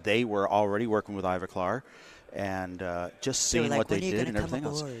 and they were already working with Ivoclar, and just They were seeing like, what they "When are you did gonna and come everything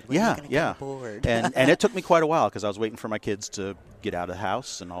else. aboard? When are you gonna come aboard?" and it took me quite a while because I was waiting for my kids to get out of the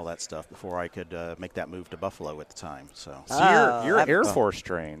house and all that stuff before I could make that move to Buffalo at the time. So So you're I'm- Air Force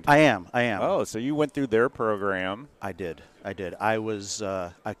trained. I am. Oh, so you went through their program. I did. I was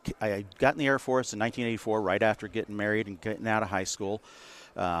I got in the Air Force in 1984, right after getting married and getting out of high school.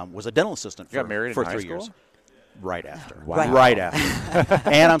 Was a dental assistant You got married for in high 3 school? years. Right after. Wow. Right after.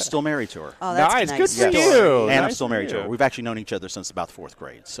 And I'm still married to her. Oh, that's Nice. a Good nice for story. you. And I'm Nice still for married to you. her. We've actually known each other since about 4th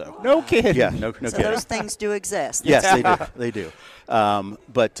grade. So No kidding. yeah, no So kidding. those things do exist. Yes, they do. They do.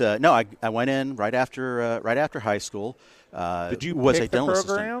 No, I went in right after high school. Did you was pick a dental the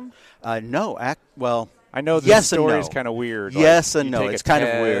assistant. program? No, well. I know the yes and story's no. kind of weird. Yes like, and you no. take It's a kind of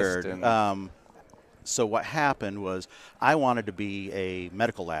test weird. and- So what happened was I wanted to be a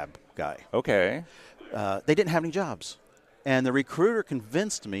medical lab guy. okay. They didn't have any jobs. And the recruiter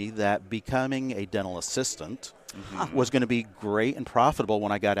convinced me that becoming a dental assistant was going to be great and profitable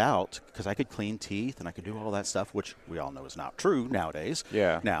when I got out because I could clean teeth and I could do all that stuff, which we all know is not true nowadays.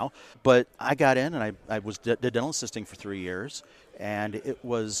 Yeah. Now, but I got in and I was did dental assisting for 3 years, and it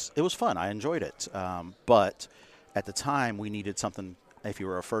was fun. I enjoyed it. But at the time, we needed something. If you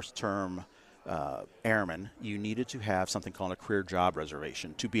were a first-term airman, you needed to have something called a career job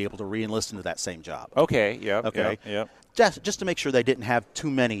reservation to be able to re-enlist into that same job. Okay. Yep. Okay. Yep. Just to make sure they didn't have too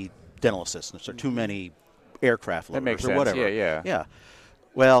many dental assistants or too many aircraft loaders That makes or sense. whatever. Yeah.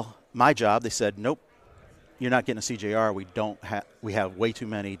 Well, my job, they said, nope, you're not getting a CJR. We have way too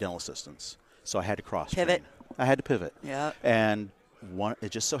many dental assistants. So I had to cross-train. Pivot. I had to pivot. Yeah. And it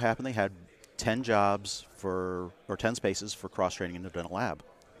just so happened they had 10 jobs or 10 spaces for cross-training in the dental lab.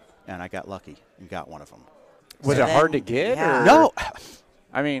 And I got lucky and got one of them. Was So it hard to then- get? yeah. Or? No,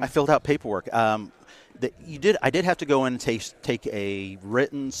 I mean, I filled out paperwork. I did have to go in and take a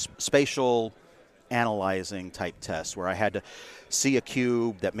written spatial analyzing type tests where I had to see a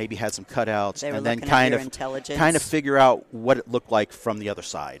cube that maybe had some cutouts They were and then looking at kind your of intelligence. figure out what it looked like from the other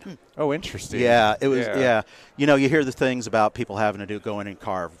side. Oh, interesting. Yeah, it was. Yeah, you hear the things about people having to go in and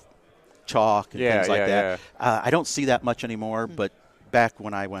carve chalk and things like that. I don't see that much anymore, but back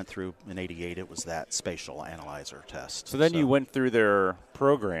when I went through in '88, it was that spatial analyzer test. So then you went through their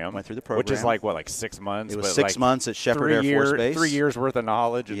program. Went through the program. Which is like 6 months? It was 6 months at Shepherd Air Force Base. 3 years worth of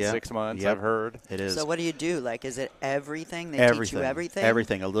knowledge in 6 months, I've heard. It is. So what do you do? Like, is it everything? They teach you everything?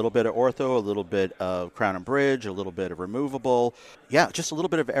 Everything. A little bit of ortho, a little bit of crown and bridge, a little bit of removable. Yeah, just a little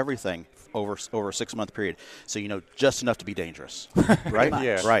bit of everything over a 6-month period. So just enough to be dangerous, right?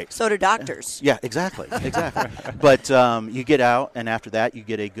 Yeah. Right. So do doctors. Yeah, exactly. But you get out, and after that, you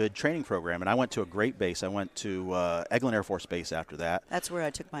get a good training program. And I went to a great base. I went to Eglin Air Force Base after that. That's where I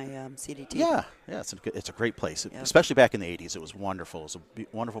took my CDT. Yeah, it's a great place, especially back in the 80s. It was wonderful. It was a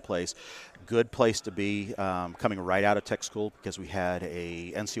wonderful place, good place to be, coming right out of tech school because we had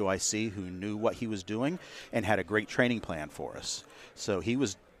a NCOIC who knew what he was doing and had a great training plan for us. So he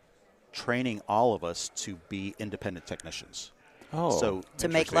was training all of us to be independent technicians. Oh, so to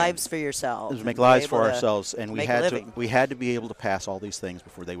make lives for yourselves. To make lives for ourselves, and we had to be able to pass all these things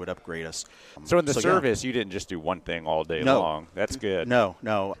before they would upgrade us. So in the service, you didn't just do one thing all day long. That's good. No.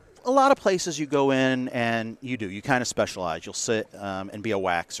 A lot of places you go in and you kind of specialize. You'll sit and be a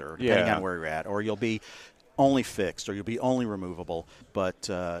waxer, depending on where you're at, or you'll be only fixed, or you'll be only removable. But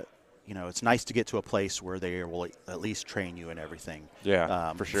it's nice to get to a place where they will at least train you in everything.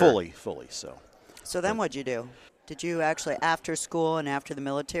 Yeah, for sure. Fully. So then what'd you do? Did you actually, after school and after the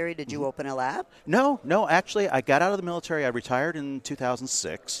military, did you open a lab? No. Actually, I got out of the military. I retired in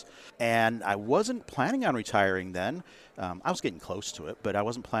 2006, and I wasn't planning on retiring then. I was getting close to it, but I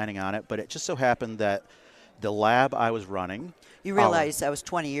wasn't planning on it. But it just so happened that the lab I was running. You realize that was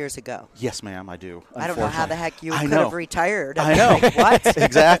 20 years ago. Yes, ma'am, I do. I don't know how the heck you could have retired. I know. What?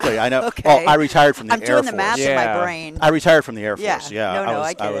 Exactly, I know. Okay. Well, I retired from the Air Force. I'm doing the math in my brain. I retired from the Air Force, yeah. No,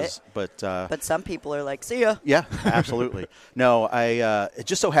 I get it. But some people are like, see ya. Yeah, absolutely. No, it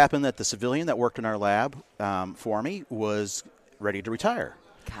just so happened that the civilian that worked in our lab for me was ready to retire.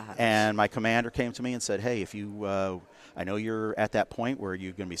 Gosh. And my commander came to me and said, hey, if you I know you're at that point where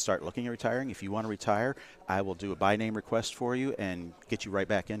you're going to start looking at retiring. If you want to retire, I will do a by-name request for you and get you right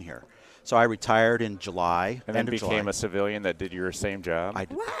back in here. So I retired in July. And then became a civilian that did your same job?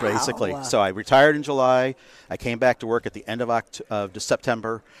 Basically. So I retired in July. I came back to work at the end of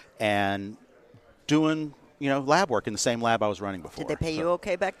September and doing, lab work in the same lab I was running before. Did they pay you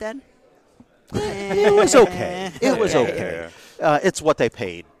okay back then? It was okay. It was okay. It's what they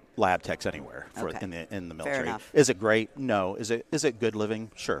paid lab techs anywhere in the military. Fair enough. Is it great? No. Is it good living?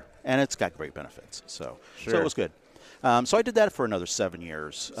 Sure. And it's got great benefits. So it was good. So I did that for another 7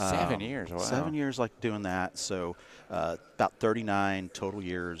 years. 7 years, wow. 7 years doing that. So about 39 total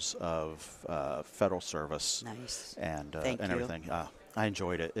years of federal service. Nice. And Thank you. everything. I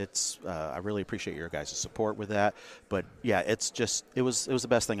enjoyed it. I really appreciate your guys' support with that. But yeah, it was the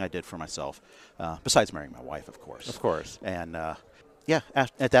best thing I did for myself. Besides marrying my wife, of course. Of course. And yeah,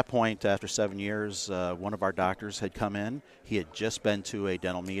 at that point, after 7 years, one of our doctors had come in. He had just been to a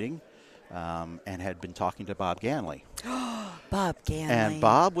dental meeting and had been talking to Bob Ganley. Bob Ganley. And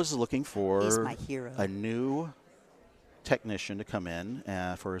Bob was looking for He's my hero. A new technician to come in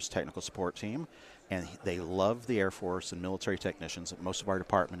for his technical support team. And they love the Air Force and military technicians. Most of our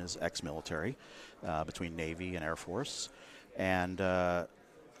department is ex-military, between Navy and Air Force. And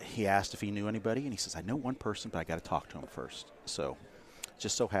he asked if he knew anybody, and he says, I know one person, but I got to talk to him first. So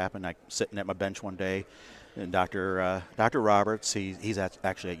just so happened, I'm sitting at my bench one day, and Dr. Roberts, he's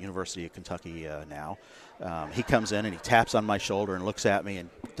actually at University of Kentucky now. He comes in and he taps on my shoulder and looks at me and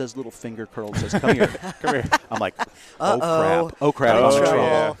does a little finger curl and says, come here, come here. I'm like, oh crap, I'm in trouble.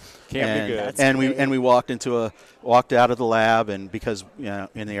 Yeah. Can't be good. And we walked out of the lab, and because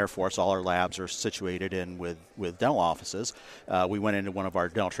in the Air Force all our labs are situated in with dental offices, we went into one of our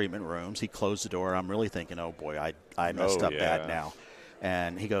dental treatment rooms. He closed the door. I'm really thinking, oh boy, I messed up bad now.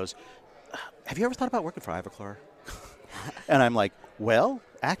 And he goes, have you ever thought about working for Ivoclar? And I'm like, well,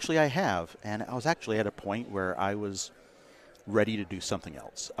 actually I have. And I was actually at a point where I was ready to do something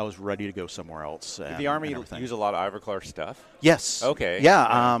else. I was ready to go somewhere else. Did the Army use a lot of Ivoclar stuff? Yes. Okay.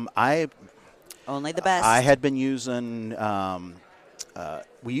 Yeah. Only the best. I had been using,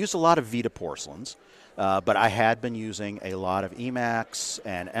 we used a lot of Vita porcelains, but I had been using a lot of Emax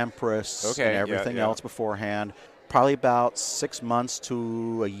and Empress and everything else beforehand. Probably about 6 months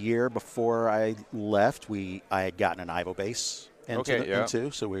to a year before I left, I had gotten an Ivobase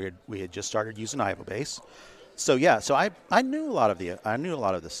into, so we had just started using Ivobase. So I knew a lot of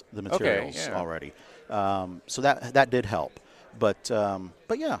the materials already. So that did help. But the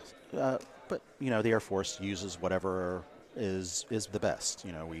Air Force uses whatever is the best.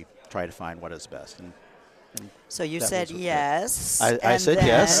 We try to find what is best. And so you said yes. I said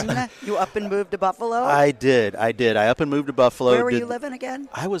yes. You up and moved to Buffalo? I did. I up and moved to Buffalo. Where were you living again?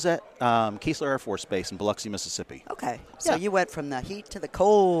 I was at Keesler Air Force Base in Biloxi, Mississippi. Okay. So you went from the heat to the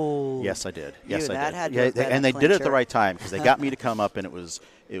cold. Yes, I did. Had and they did it at the right time because they got me to come up, and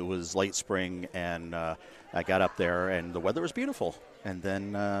it was late spring, and I got up there, and the weather was beautiful. And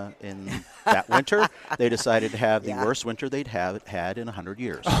then in that winter, they decided to have the worst winter they'd had in 100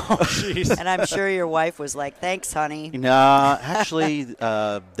 years. Oh, jeez. And I'm sure your wife was like, thanks, honey. No, actually,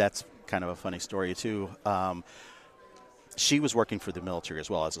 that's kind of a funny story, too. She was working for the military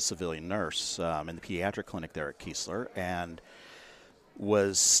as well as a civilian nurse in the pediatric clinic there at Keesler, and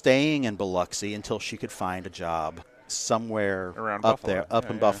was staying in Biloxi until she could find a job somewhere around up Buffalo.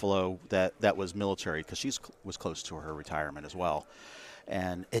 there, in Buffalo, that was military, because she was close to her retirement as well.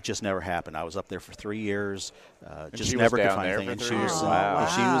 And it just never happened. I was up there for 3 years, just never could find anything. And she was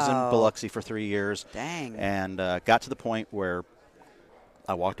in Biloxi for 3 years. Dang. And got to the point where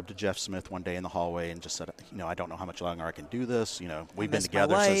I walked up to Jeff Smith one day in the hallway and just said, I don't know how much longer I can do this. We've been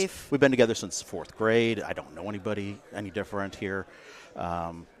together since the fourth grade. I don't know anybody any different here.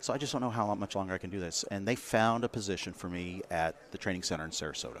 So I just don't know how much longer I can do this. And they found a position for me at the training center in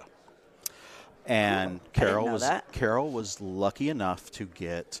Sarasota. And cool. Carol was lucky enough to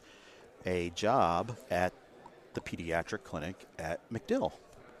get a job at the pediatric clinic at MacDill.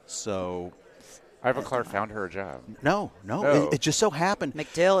 So Ivoclar found her a job. No. It just so happened.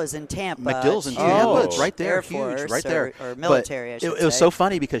 MacDill is in Tampa. MacDill's in Tampa. It's right there, Air huge, Force right there. Or military, I should say. It was so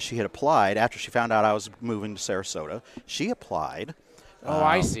funny because she had applied after she found out I was moving to Sarasota. She applied.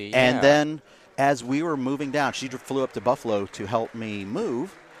 I see. Yeah. And then as we were moving down, she flew up to Buffalo to help me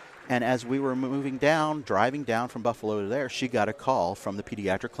move. And as we were driving down from Buffalo to there, she got a call from the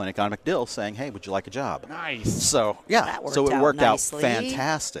pediatric clinic on MacDill saying, "Hey, would you like a job?" Nice. So That worked out nicely.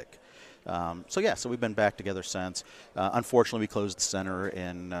 fantastic. So we've been back together since. Unfortunately, we closed the center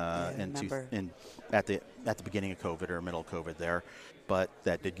at the beginning of COVID or middle of COVID there. But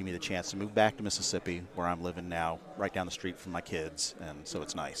that did give me the chance to move back to Mississippi, where I'm living now, right down the street from my kids, and so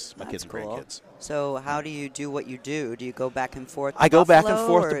it's nice. My kids and grandkids. So how do you do what you do? Do you go back and forth to I go Buffalo, back and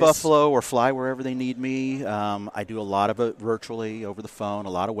forth to Buffalo or fly wherever they need me. I do a lot of it virtually, over the phone, a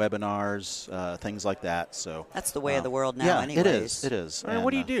lot of webinars, things like that. So that's the way of the world now anyways. It is. I mean,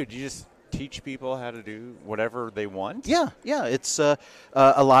 what do you do? Do you just teach people how to do whatever they want? Yeah. It's a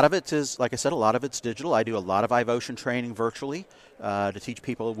lot of it is, like I said, a lot of it's digital. I do a lot of Ivotion training virtually to teach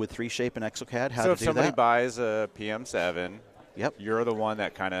people with 3Shape and Exocad how to do that. So if somebody buys a PM7, yep, you're the one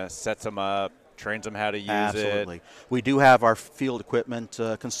that kind of sets them up, trains them how to use it. Absolutely. We do have our field equipment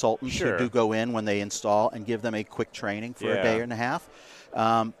consultants Sure. who do go in when they install and give them a quick training for a day and a half.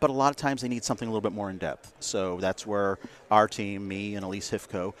 But a lot of times they need something a little bit more in depth. So that's where our team, me and Elise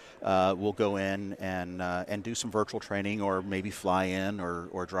Hifko, will go in and do some virtual training, or maybe fly in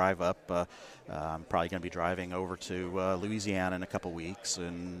or drive up. I'm probably going to be driving over to Louisiana in a couple weeks,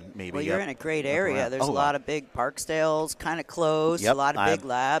 and maybe. Well, you're in a great area. There's a lot of big Parksdales, kind of close. Yep, a lot of big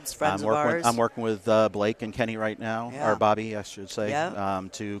labs, friends of ours. I'm working with Blake and Kenny right now, or Bobby, I should say,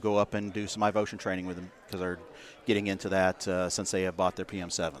 to go up and do some Ivotion training with them, because they're getting into that since they have bought their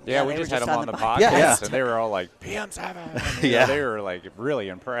PM7. Yeah, we just had them on the podcast, and they were all like, PM7. They were like really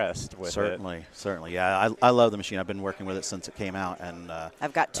impressed with it. Certainly. Yeah, I love the machine. I've been working with it since it came out, and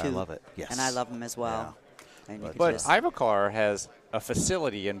I've got two. I love it. Yes, and I love them as well. Yeah. But Ivoclar has a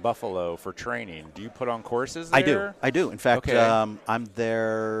facility in Buffalo for training. Do you put on courses there? I do. In fact, Okay. I'm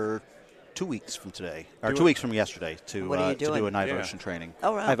there 2 weeks from today, or 2 weeks from yesterday, to do an Ivotion training.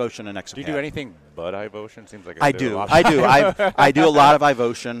 Oh, right. Ivotion and Exocad. Do you do anything but Ivotion? Seems like I do. I do a lot of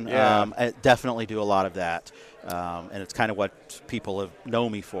Ivotion. Yeah. I definitely do a lot of that, and it's kind of what people have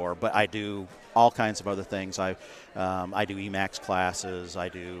known me for. But I do all kinds of other things. I do Emacs classes. I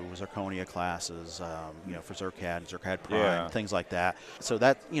do Zirconia classes. For Zircad Prime, things like that. So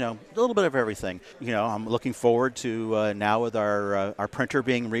that a little bit of everything. I'm looking forward to now with our printer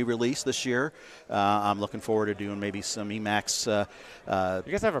being re-released this year. I'm looking forward to doing maybe some Emacs.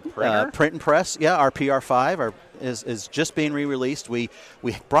 You guys have a printer? Print and press. Yeah, our PR5 is just being re-released. We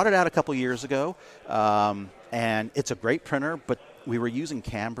brought it out a couple years ago, and it's a great printer, but we were using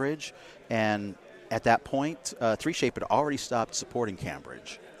Cambridge, and at that point, 3Shape had already stopped supporting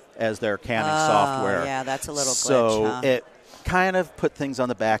Cambridge as their canning software. Yeah, that's a little glitch, So it kind of put things on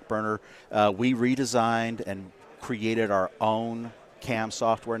the back burner. We redesigned and created our own CAM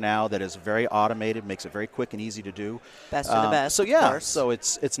software now that is very automated, makes it very quick and easy to do. Best of the best. So of yeah, course. so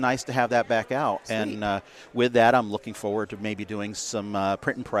it's nice to have that back out. Sweet. And with that, I'm looking forward to maybe doing some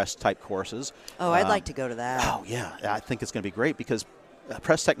print and press type courses. Oh, I'd like to go to that. Oh yeah, I think it's going to be great because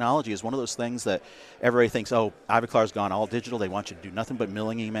press technology is one of those things that everybody thinks, oh, Ivoclar's gone all digital. They want you to do nothing but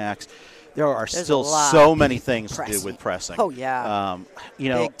milling Emacs. There are There's still a lot so of many things to do pressing. with pressing. Oh, yeah.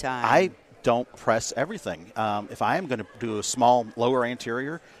 Big time. I don't press everything. If I am going to do a small lower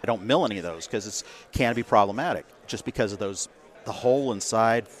anterior, I don't mill any of those because it can be problematic just because of those. The hole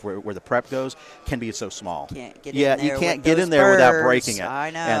inside where the prep goes can be so small. Can't get yeah, in there you can't with get those in there without burrs. breaking it.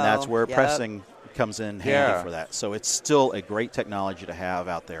 I know. And that's where Yep. pressing comes in handy for that. So it's still a great technology to have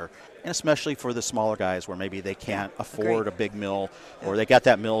out there, and especially for the smaller guys where maybe they can't afford a big mill or they got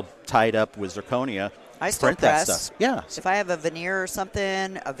that mill tied up with zirconia. I still print press. that stuff. Yeah. If I have a veneer or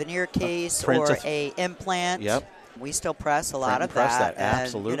something, a veneer case print or of- a implant, Yep. we still press a lot Print of and press that. that, And,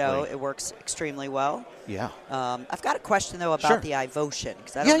 absolutely. it works extremely well. Yeah. I've got a question, though, about Sure. the Ivotion,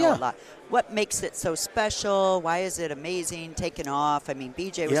 because I don't Yeah, know yeah. a lot. What makes it so special? Why is it amazing, taking off? I mean,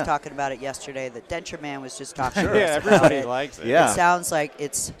 BJ was Yeah. talking about it yesterday. The Denture Man was just talking to Yeah, us about everybody it. likes it. Yeah. It sounds like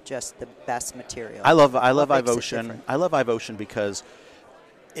it's just the best material. I love What makes it Ivotion. different? I love Ivotion because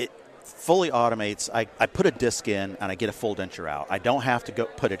it fully automates. I put a disc in and I get a full denture out. I don't have to go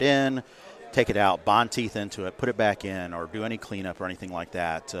put it in, take it out, bond teeth into it, put it back in, or do any cleanup or anything like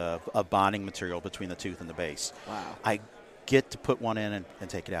that of bonding material between the tooth and the base. Wow. I get to put one in and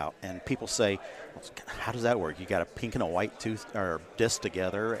take it out. And people say, how does that work? You got a pink and a white tooth or disc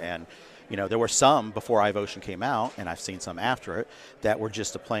together, and there were some before Ivotion came out, and I've seen some after it, that were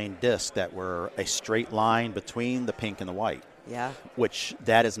just a plain disc that were a straight line between the pink and the white. Yeah. Which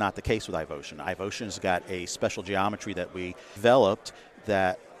that is not the case with Ivotion. Ivotion's got a special geometry that we developed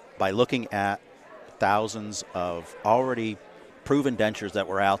that by looking at thousands of already proven dentures that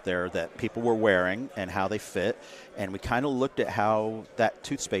were out there that people were wearing and how they fit, and we kind of looked at how that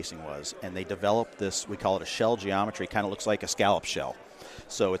tooth spacing was, and they developed this, we call it a shell geometry, kind of looks like a scallop shell.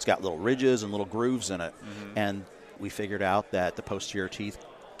 So it's got little ridges and little grooves in it, and we figured out that the posterior teeth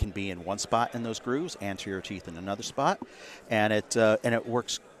can be in one spot in those grooves, anterior teeth in another spot, and it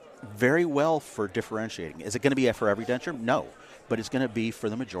works very well for differentiating. Is it going to be for every denture? No, but it's going to be for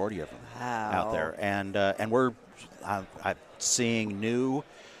the majority of them out there. And we're I'm seeing new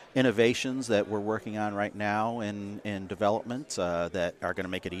innovations that we're working on right now in development that are going to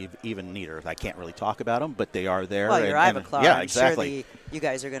make it even neater. I can't really talk about them, but they are there. Well, you're Ivoclar. Yeah, I'm exactly. sure you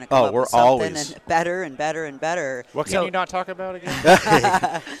guys are going to come up we're with something always and better and better and better. What can So- you not talk about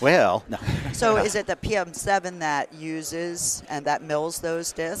again? Well, no. So is it the PM7 that uses and that mills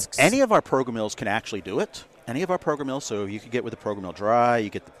those discs? Any of our program mills can actually do it. Any of our program mills, so you could get with the program mill dry, you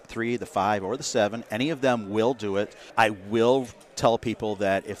get the 3, the 5, or the 7. Any of them will do it. I will tell people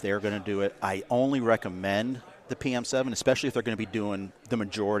that if they're going to do it, I only recommend the PM7, especially if they're going to be doing the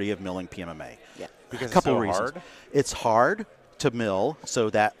majority of milling PMMA. Yeah. Because a couple it's so reasons. hard? It's hard to mill, so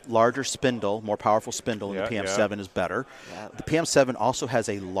that larger spindle, more powerful spindle in the PM7 is better. Yeah. The PM7 also has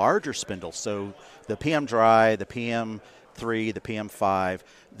a larger spindle, so the PM dry, the PM3, the PM5,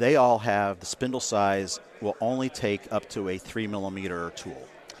 they all have the spindle size will only take up to a 3 millimeter tool.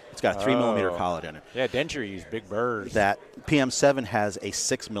 It's got a 3 millimeter collet in it. Yeah, denture use big burrs. That PM7 has a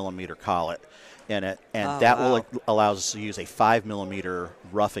 6 millimeter collet in it, and wow. allows us to use a 5 millimeter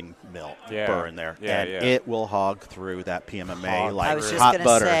roughing mill burr in there, and it will hog through that PMMA like I was just hot going to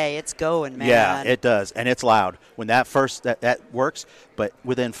butter. say, it's going, man. Yeah, it does, and it's loud. When that first that works, but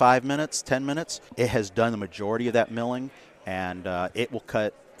within 5 minutes, 10 minutes, it has done the majority of that milling, and it will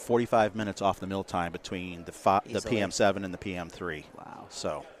cut 45 minutes off the mill time between the PM7 and the PM3. Wow.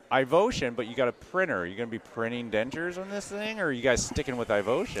 So Ivotion, but you got a printer. Are you going to be printing dentures on this thing, or are you guys sticking with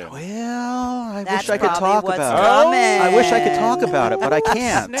Ivotion? well, I That's wish I could probably talk what's about it. coming. I wish I could talk about it, but I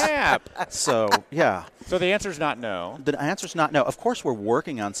can't. Snap. So yeah. So the answer's not no. The answer's not no. Of course, we're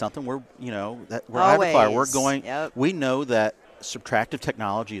working on something. We're we're Always. Ivoclar. We're going. Yep. We know that subtractive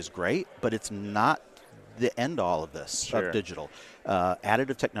technology is great, but it's not the end all of this of digital.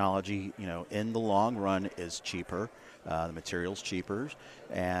 Additive technology, in the long run is cheaper. The material's cheaper,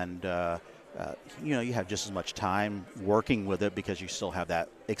 and you have just as much time working with it because you still have that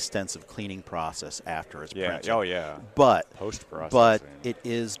extensive cleaning process after it's printed. Oh yeah. But Post-processing. But it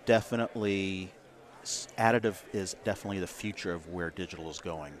is definitely additive is definitely the future of where digital is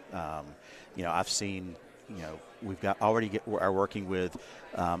going. I've seen are working with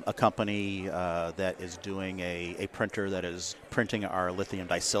a company that is doing a printer that is printing our lithium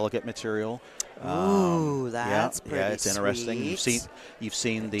disilicate material. Ooh, that's pretty it's interesting. sweet. You've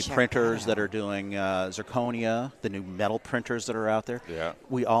seen the Check printers that that are doing zirconia, the new metal printers that are out there. Yeah.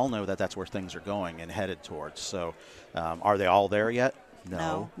 We all know that that's where things are going and headed towards. So, are they all there yet?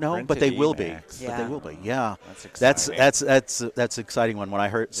 No, but they will be. Printed But they will be. Yeah, That's exciting. that's an exciting one. When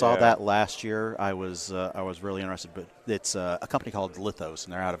I saw that last year, I was really interested. But it's a company called Lithos,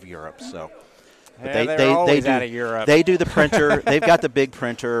 and they're out of Europe. So. But they're always out of Europe. They do the printer. They've got the big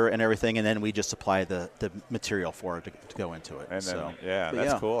printer and everything, and then we just supply the material for it to go into it. And so, then,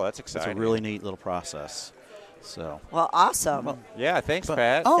 that's cool. That's exciting. It's a really neat little process. So. Well, awesome. Yeah, thanks,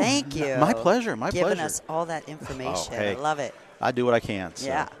 Pat. Oh, Thank you. My pleasure. My Giving pleasure. us all that information. hey. I love it. I do what I can. So,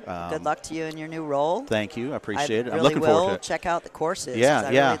 Yeah. Good luck to you in your new role. Thank you. I appreciate it. I I'm looking forward to it. check out the courses. Yeah, 'cause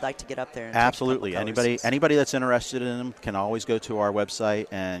I yeah. really like to get up there and Absolutely. take a couple courses. Anybody that's interested in them can always go to our website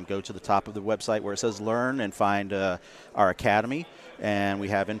and go to the top of the website where it says Learn and find our academy. And we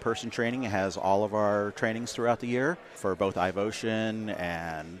have in-person training. It has all of our trainings throughout the year for both Ivotion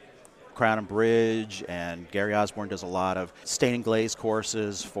and Crown and Bridge, and Gary Osborne does a lot of stain and glaze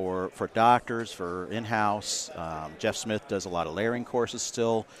courses for doctors, for in-house. Jeff Smith does a lot of layering courses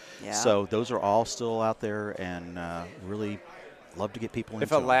still. Yeah. So those are all still out there, and really love to get people into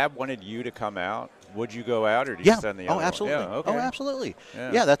If a them. lab wanted you to come out, would you go out, or do you send the other one? Absolutely. Yeah, okay. Oh, absolutely.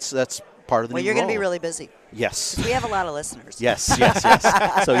 Yeah. Yeah, that's part of the Well, new you're going to be role. really busy. Yes. We have a lot of listeners. Yes.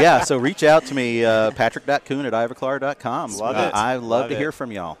 So reach out to me, patrick.coon@ivoclar.com. Love it. I love to it. hear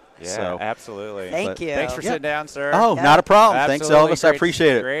from y'all. Yeah, So. absolutely. Thank you. Thanks for sitting down, sir. Oh, Yeah. not a problem. Thanks, Absolutely. Elvis. I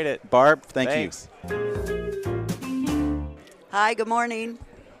appreciate it. Great. Barb, thank Thanks. Hi, good morning.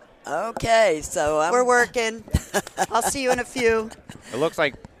 Okay, so We're working. I'll see you in a few. It looks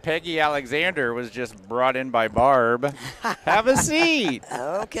like Peggy Alexander was just brought in by Barb. Have a seat.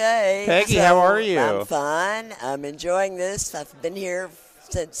 okay. Peggy, so how are you? I'm fine. I'm enjoying this. I've been here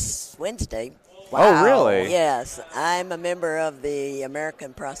since Wednesday. Oh, really? Yes, I'm a member of the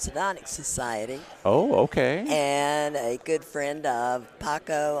American Prosthodontic Society Oh, okay. and a good friend of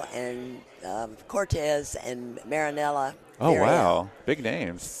Paco and Cortez and Marinella. Oh, Fariel. wow. Big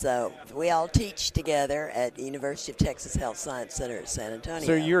names. So we all teach together at the University of Texas Health Science Center at San Antonio.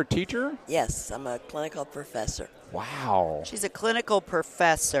 So you're a teacher? Yes, I'm a clinical professor. Wow. She's a clinical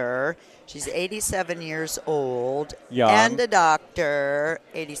professor. She's 87 years old. Young. And a doctor,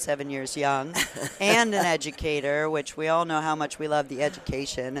 87 years young. And an educator, which we all know how much we love the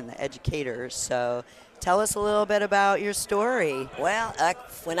education and the educators. So tell us a little bit about your story. Well,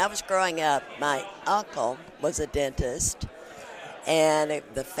 when I was growing up, my uncle was a dentist, and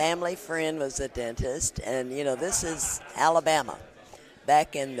the family friend was a dentist. And, this is Alabama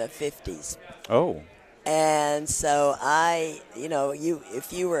back in the 50s. Oh. And so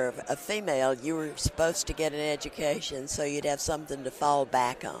if you were a female, you were supposed to get an education so you'd have something to fall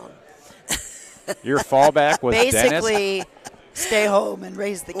back on. Your fallback was dentist? Basically, stay home and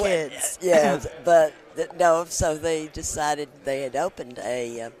raise the kids. Yes, but no, so they decided they had opened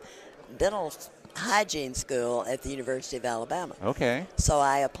a dental hygiene school at the University of Alabama. Okay. So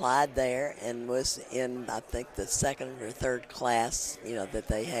I applied there and was in, I think, the second or third class, that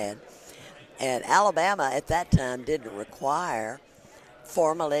they had. And Alabama at that time didn't require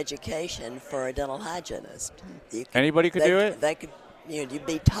formal education for a dental hygienist. Anybody could do it? They could, you'd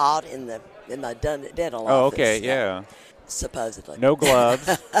be taught in the dental Oh, office. okay, yeah. Supposedly. No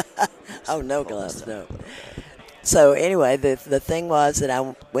gloves. Oh, no gloves, no. So anyway, the thing was that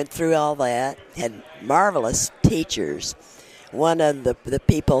I went through all that, had marvelous teachers. One of the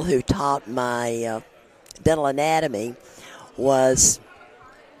people who taught my dental anatomy was,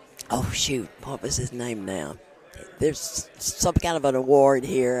 what was his name now? There's some kind of an award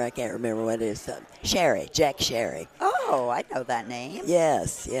here. I can't remember what it is. Jack Sherry. Oh, I know that name.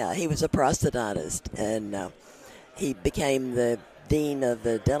 Yes, yeah. He was a prosthodontist, and he became the dean of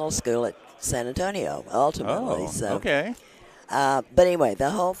the dental school at San Antonio, ultimately. Okay. But anyway, the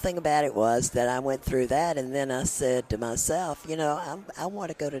whole thing about it was that I went through that, and then I said to myself, I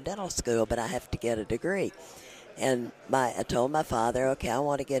want to go to dental school, but I have to get a degree. And I told my father, okay, I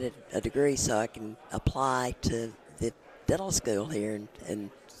want to get a degree so I can apply to the dental school here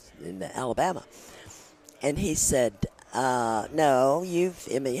in Alabama. And he said, no, he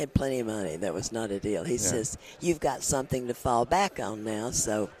had plenty of money. That was not a deal. He says, you've got something to fall back on now,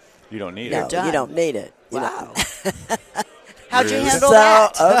 so You don't need no, it. you don't need it. Wow. How'd you handle So,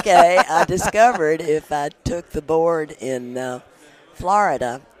 that? okay, I discovered if I took the board in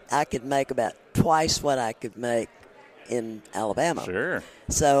Florida, I could make about twice what I could make in Alabama. Sure.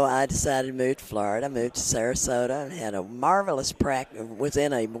 So I decided to move to Florida. I moved to Sarasota and had a marvelous practice, was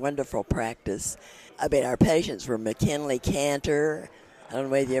in a wonderful practice. I mean, our patients were McKinley Cantor. I don't know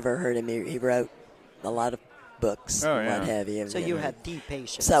whether you ever heard him. He wrote a lot of books and what have you. So you had the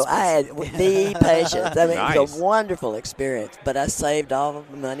patients. So I had the patients. I mean, Nice. it was a wonderful experience. But I saved all of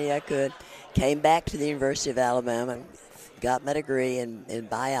the money I could, came back to the University of Alabama, got my degree in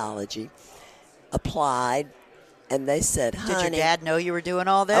biology, applied, and they said, honey. Did your dad know you were doing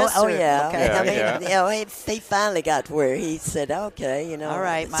all this? Oh or- yeah. Okay. Yeah, I mean, yeah. you know, he finally got to where he said, okay, you know. All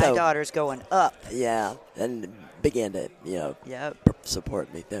right, my so, daughter's going up. Yeah, and began to, you know, Yep.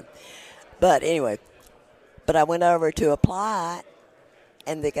 support me then. But anyway, but I went over to apply,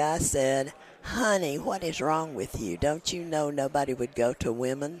 and the guy said, honey, what is wrong with you? Don't you know nobody would go to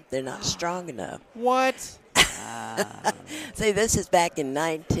women? They're not strong enough. What? See, this is back in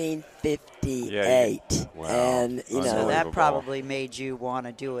 1958. Wow. And, you know. So that Unbelievable. probably made you want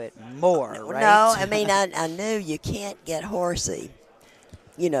to do it more, right? No, I mean, I knew you can't get horsey,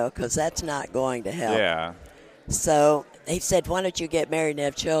 you know, because that's not going to help. Yeah. So he said, why don't you get married and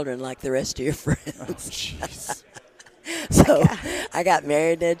have children like the rest of your friends? Jeez. So I got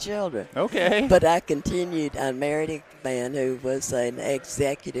married and had children. Okay. But I continued. I married a man who was an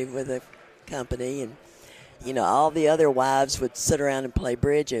executive with a company, and, you know, all the other wives would sit around and play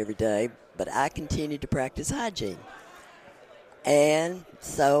bridge every day, but I continued to practice hygiene. And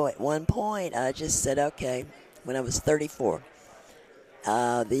so at one point, I just said, okay, when I was 34,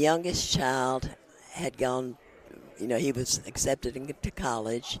 the youngest child had gone, you know, he was accepted into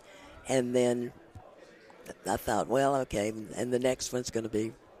college, and then I thought, well, okay, and the next one's going to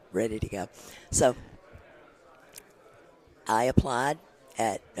be ready to go. So I applied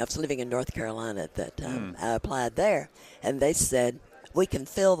I was living in North Carolina at that time. I applied there, and they said, we can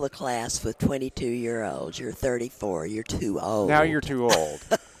fill the class with 22-year-olds. You're 34. You're too old. Now you're too old.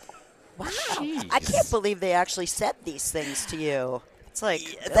 Wow. Jeez. I can't believe they actually said these things to you. It's like,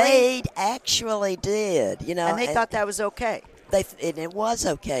 They actually did, you know. and they thought that was okay. And it was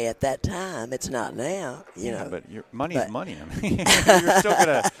okay at that time. It's not now, you know. But your money's money. I mean, you're still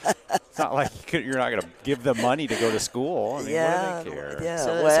gonna. It's not like you're not gonna give them money to go to school. I mean, what do they care? Yeah.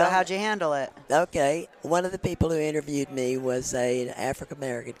 So well, how'd you handle it? okay. One of the people who interviewed me was an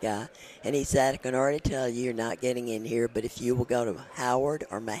African-American guy, and he said, I can already tell you you're not getting in here, but if you will go to Howard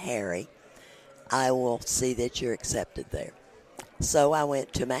or Meharry, I will see that you're accepted there. So I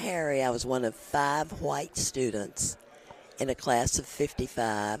went to Meharry. I was one of 5 white students in a class of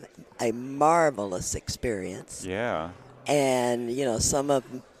 55, a marvelous experience. Yeah. And, you know, some of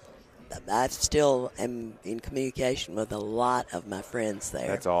I still am in communication with a lot of my friends there.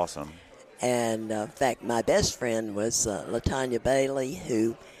 That's awesome. And, in fact, my best friend was LaTanya Bailey,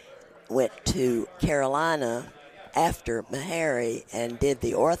 who went to Carolina after Meharry and did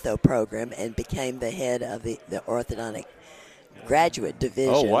the ortho program and became the head of the orthodontic graduate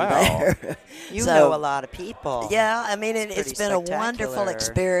division. Oh, wow. There. You So, know a lot of people. yeah, I mean, It's it's pretty been a wonderful spectacular.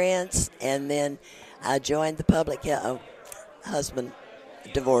 experience. And then I joined the public health. Husband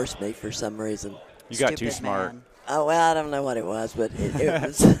divorced me for some reason. You got too Stupid smart. man. Oh, well, I don't know what it was, but it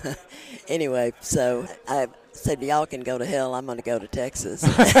was. Anyway, so I said, y'all can go to hell. I'm going to go to Texas.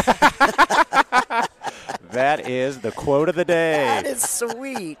 That is the quote of the day. That is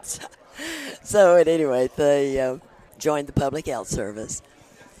sweet. So at any rate, they joined the public health service,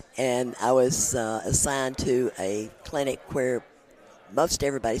 and I was assigned to a clinic where most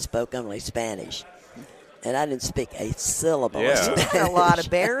everybody spoke only Spanish, and I didn't speak a syllable of Yeah. Spanish. A lot of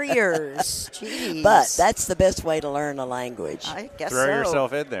barriers. Jeez. But that's the best way to learn a language. I guess Throw so.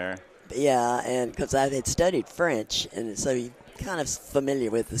 yourself in there. Yeah, and because I had studied French, and so you kind of familiar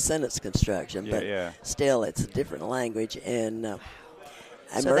with the sentence construction, Yeah, but yeah. still it's a different language, and I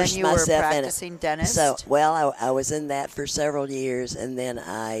So then immersed you were myself in it. practicing dentist? So, well, I was in that for several years, and then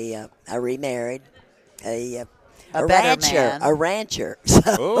I remarried a better rancher. man. A rancher. So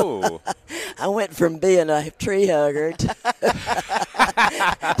Oh. I went from being a tree hugger to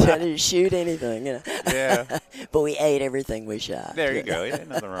to shoot anything, you know. Yeah. But we ate everything we shot. There you go. Ain't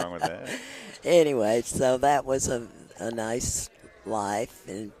nothing wrong with that. Anyway, so that was a nice life,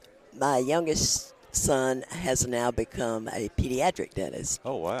 and my youngest son has now become a pediatric dentist.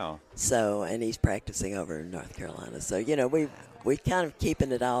 Oh, wow. So, and he's practicing over in North Carolina. So, you know, we kind of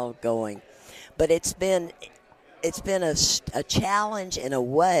keeping it all going, but it's been a challenge in a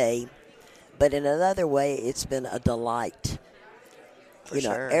way, but in another way, it's been a delight. For You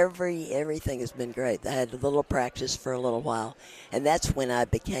know, sure. everything has been great. I had a little practice for a little while, and that's when I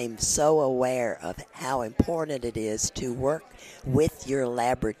became so aware of how important it is to work with your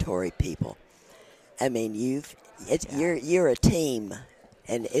laboratory people. I mean, you're a team,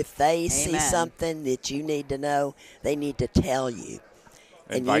 and if they see Amen. something that you need to know, they need to tell you,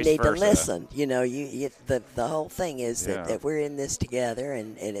 and you vice need versa. to listen. You know, the whole thing is Yeah. that we're in this together,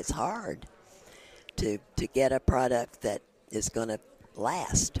 and it's hard to get a product that is going to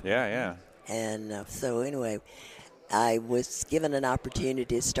last. Yeah. And so anyway, I was given an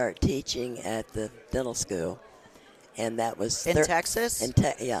opportunity to start teaching at the dental school, and that was In Texas? In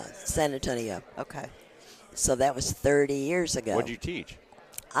San Antonio. Okay. So that was 30 years ago. What'd you teach?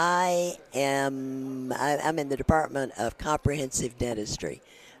 I'm in the Department of Comprehensive Dentistry,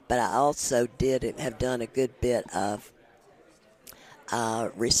 but I also have done a good bit of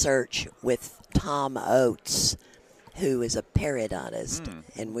research with Tom Oates, who is a periodontist,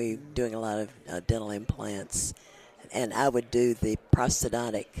 and we're doing a lot of dental implants, and I would do the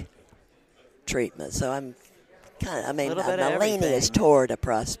prosthodontic treatment. So I'm my leaning is toward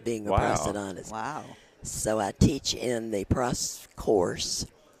being a prosthodontist. Wow. So I teach in the course,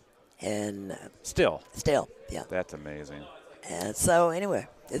 and Still, yeah. that's amazing. And so anyway,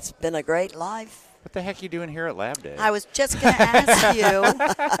 it's been a great life. What the heck are you doing here at Lab Day? I was just going to ask you.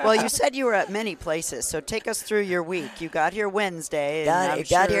 Well, you said you were at many places, so take us through your week. You got here Wednesday.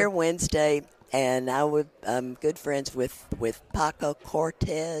 Got here Wednesday, and I'm good friends with Paco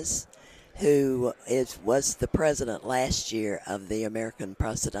Cortez, who was the president last year of the American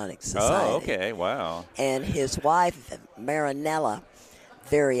Prosthodontic Society. Oh, okay, wow. And his wife, Marinella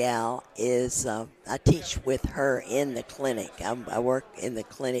Varial, is I teach with her in the clinic. I work in the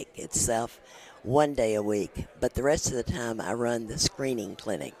clinic itself one day a week, but the rest of the time I run the screening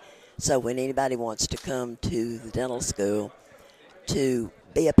clinic. So when anybody wants to come to the dental school to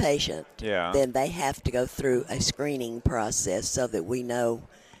be a patient, then they have to go through a screening process so that we know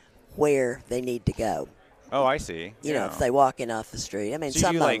where they need to go. Oh, I see. You know, if they walk in off the street. I mean, so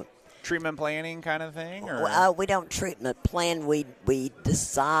some you do of like treatment planning kind of thing? Or? we don't treatment plan. We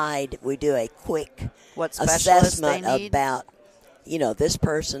decide. We do a quick what assessment they need? About, this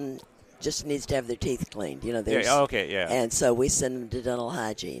person just needs to have their teeth cleaned. And so we send them to dental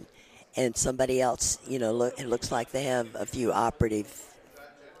hygiene. And somebody else, it looks like they have a few operative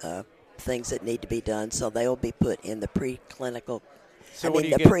things that need to be done, so they will be put in the preclinical.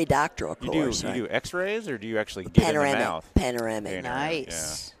 The pre-doctoral course. You do X-rays, or do you actually get in the mouth? Panoramic.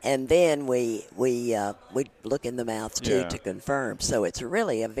 Nice. Yeah. And then we look in the mouth too to confirm. So it's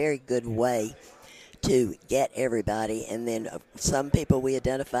really a very good way to get everybody. And then some people we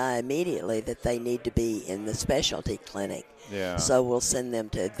identify immediately that they need to be in the specialty clinic. Yeah. So we'll send them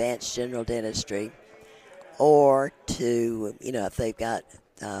to advanced general dentistry, or to if they've got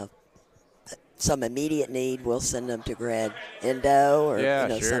some immediate need, we'll send them to grad endo or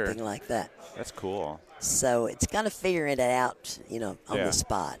something like that. That's cool. So it's kind of figuring it out, on the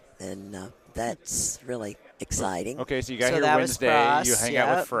spot, and that's really exciting. Okay, so you got here Wednesday. You hang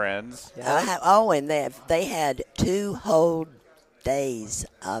out with friends. Yep. And they had 2 whole days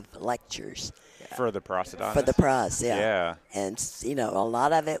of lectures. For the prosthodontist? For the pros, Yeah. And, a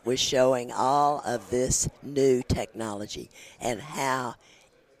lot of it was showing all of this new technology and how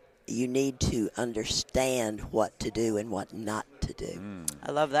you need to understand what to do and what not to do.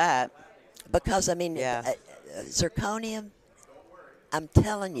 I love that. Because, zirconium, I'm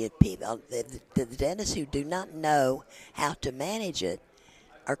telling you, people, the dentists who do not know how to manage it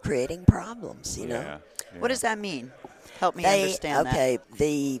are creating problems, Yeah. What does that mean? Help me understand that. Okay,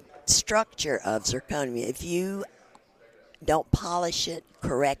 the structure of zirconium, if you don't polish it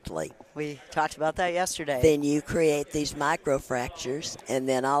correctly, we talked about that yesterday, then you create these microfractures, and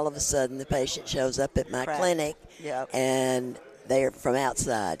then all of a sudden the patient shows up at my clinic, and they're from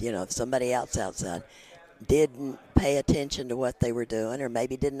outside, somebody else outside didn't pay attention to what they were doing, or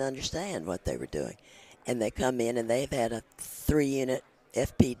maybe didn't understand what they were doing, and they come in and they've had a 3-unit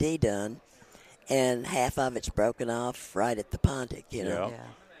FPD done, and half of it's broken off right at the pontic,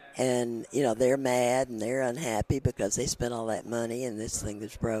 And, they're mad and they're unhappy because they spent all that money and this thing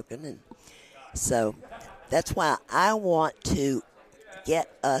is broken. And so that's why I want to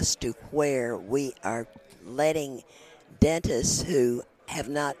get us to where we are letting dentists who have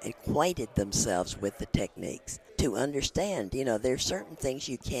not acquainted themselves with the techniques to understand, there's certain things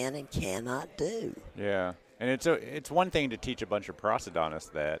you can and cannot do. Yeah. And it's one thing to teach a bunch of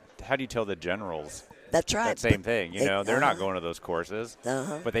prosthodontists that. How do you tell the generals? That's right. That same thing. They're not going to those courses,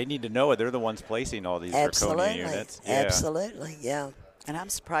 but they need to know it. They're the ones placing all these zirconia units. Yeah. Absolutely, yeah. And I'm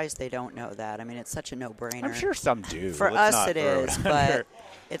surprised they don't know that. I mean, it's such a no-brainer. I'm sure some do. For us it is, but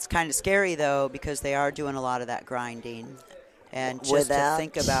it's kind of scary, though, because they are doing a lot of that grinding. And just to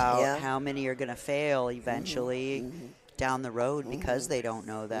think about how many are going to fail eventually down the road because they don't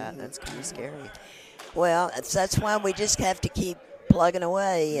know that, that's kind of scary. Well, that's why we just have to keep plugging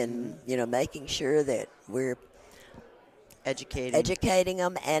away and, making sure that we're educating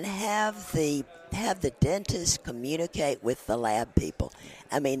them and have the dentist communicate with the lab people.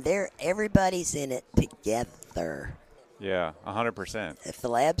 I mean, everybody's in it together. Yeah, 100%. If the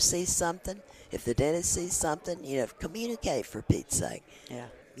lab sees something, if the dentist sees something, communicate for Pete's sake. Yeah.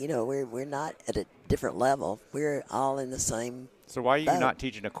 We're not at a different level. We're all in the same. So why are you boat. not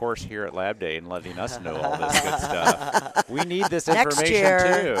teaching a course here at Lab Day and letting us know all this good stuff? We need this Next information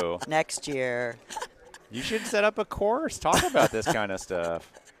year. too. Next year. You should set up a course. Talk about this kind of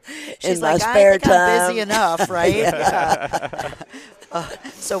stuff. She's in my like, spare I think time. I'm busy enough, right? Yeah.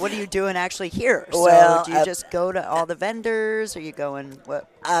 So what are you doing actually here? Well, so do you just go to all the vendors? Or are you going, what?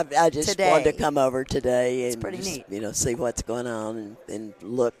 I just today? wanted to come over today and pretty just, neat. See what's going on and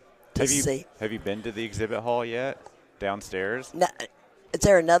look to see. Have you been to the exhibit hall yet? Downstairs? No, is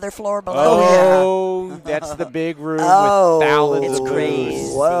there another floor below? Oh, that's the big room with thousands It's of crazy.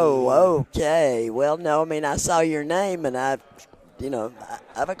 booths. Whoa, okay. Well, no, I mean, I saw your name and Ivoclar,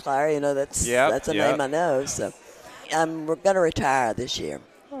 that's a name I know. So we're going to retire this year.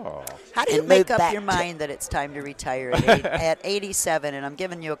 Oh. How do you and make move up back your to- mind that it's time to retire at 87? And I'm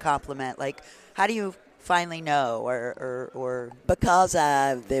giving you a compliment. Like, how do you finally know? Or Because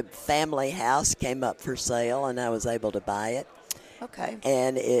the family house came up for sale and I was able to buy it. okay.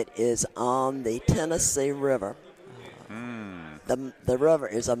 And it is on the Tennessee River. The river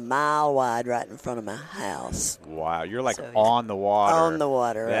is a mile wide right in front of my house. Wow, you're like So, on the water. On the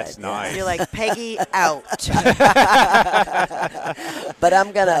water, That's right, yeah. nice. You're like, Peggy, out. But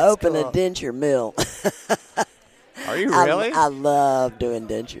I'm going to open cool. a denture mill. Are you really? I love doing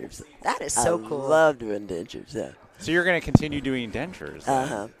dentures. That is so cool. I love doing dentures, yeah. So you're going to continue doing dentures? then?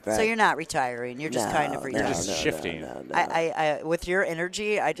 Uh-huh, right. So you're not retiring. You're just kind of retiring. just shifting. No. I with your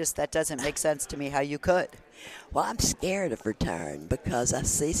energy, that doesn't make sense to me how you could. Well, I'm scared of retiring because I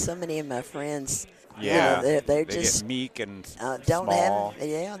see so many of my friends. Yeah, they're they just get meek and don't small. have.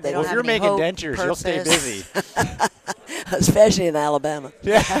 Yeah, They they don't Well, if have you're any making hope, dentures, you'll stay purpose. busy. especially in Alabama.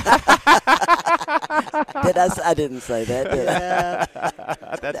 I didn't say that, did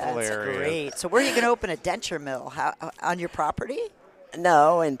I? That's hilarious. Great. So where are you going to open a denture mill? How, on your property?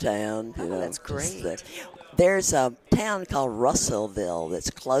 No, in town. that's just great. there. There's a town called Russellville that's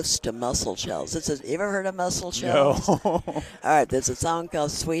close to Muscle Shoals. You ever heard of Muscle Shoals? No. All right, there's a song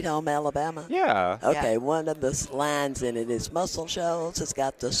called Sweet Home Alabama. Yeah. Okay, Yeah. one of the lines in it is Muscle Shoals. It's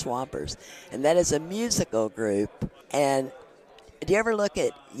got the Swampers. And that is a musical group. And do you ever look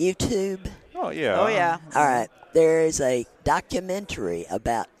at YouTube? Oh, yeah. Oh, yeah. All right, there is a documentary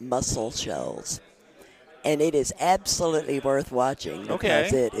about Muscle Shoals. And it is absolutely worth watching because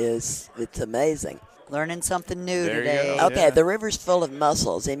Okay. it's amazing. Learning something new There you today. go. Okay, Yeah. the river's full of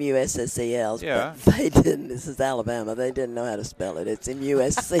mussels, M-U-S-S-E-L's, Yeah. but they didn't, this is Alabama, they didn't know how to spell it. It's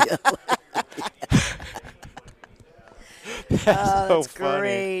M-U-S-C-L. That's funny.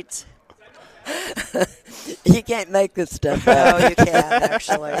 great. You can't make this stuff No, up. you can't,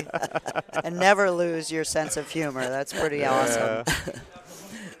 actually. And never lose your sense of humor. That's pretty awesome.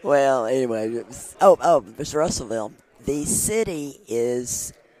 Well, anyway, it's Russellville. The city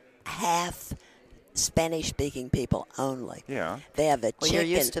is half Spanish-speaking people only. Yeah. They have a Well, chicken.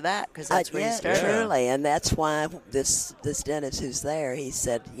 you're used to that because that's where you started. Truly, and that's why this dentist who's there, he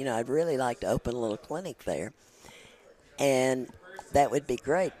said, I'd really like to open a little clinic there, and that would be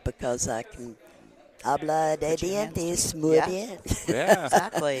great because I can habla de Put your hands- dientes muy Yeah. bien. Yeah.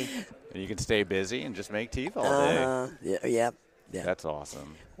 Exactly. You can stay busy and just make teeth all day. Yeah. That's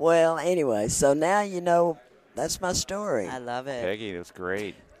awesome. Well, anyway, so now that's my story. I love it. Peggy, it was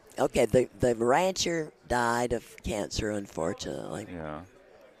great. Okay, the rancher died of cancer, unfortunately. Yeah.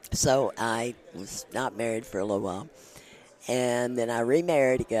 So I was not married for a little while. And then I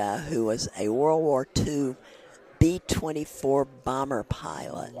remarried a guy who was a World War II B-24 bomber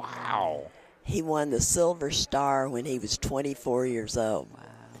pilot. Wow. He won the Silver Star when he was 24 years old. Wow.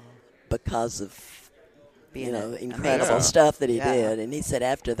 Because of, Being incredible amazing. stuff that he Yeah. did. And he said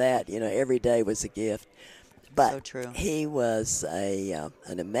after that, every day was a gift. But So true. he was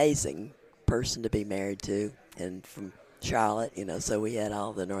an amazing person to be married to, and from Charlotte, so we had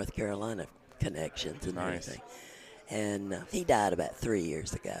all the North Carolina connections and Nice. everything. And he died about 3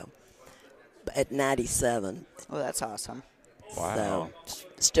 years ago, at 97. Oh, that's awesome. Wow. So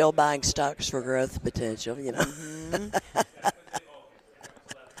still buying stocks for growth potential,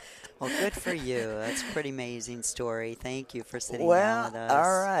 Well, good for you. That's a pretty amazing story. Thank you for sitting Well, down with us.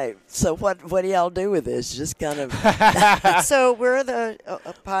 all right. So what do y'all do with this? Just kind of. So we're the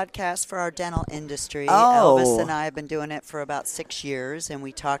a podcast for our dental industry. Oh. Elvis and I have been doing it for about 6 years, and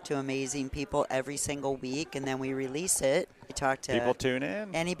we talk to amazing people every single week, and then we release it. We talk to People tune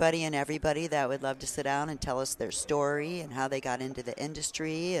in. anybody and everybody that would love to sit down and tell us their story and how they got into the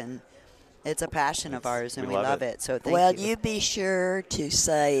industry, and it's a passion of ours, and we we love love it. it. So thank Well, you. you be sure to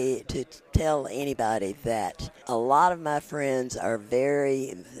tell anybody that a lot of my friends have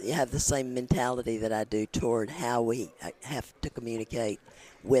the same mentality that I do toward how we have to communicate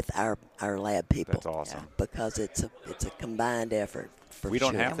with our lab people. That's awesome. Because it's a combined effort. For We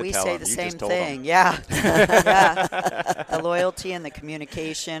don't sure. have And to we tell say them. the You same just told thing. them. Yeah. Yeah. The loyalty and the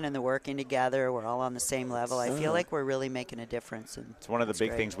communication and the working together, we're all on the same level. I feel like we're really making a difference. And It's one of the it's big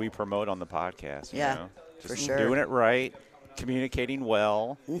great. things we promote on the podcast. You Yeah, know? for Just sure. doing it right, communicating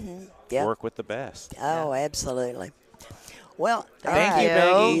well, Yep. work with the best. Oh, absolutely. Well, Thank all you, right,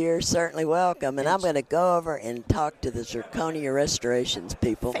 Peggy. You're certainly welcome. And I'm going to go over and talk to the Zirconia Restorations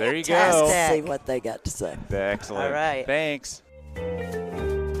people. There you Fantastic. go. See what they got to say. Excellent. All right. Thanks.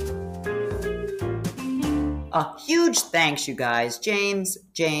 A huge thanks, you guys, James,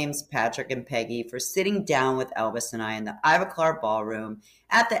 Patrick, and Peggy, for sitting down with Elvis and I in the Ivoclar Ballroom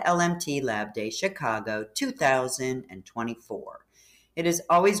at the LMT Lab Day Chicago 2024. It is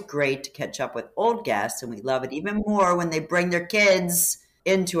always great to catch up with old guests, and we love it even more when they bring their kids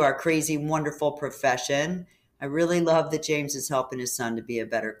into our crazy, wonderful profession. I really love that James is helping his son to be a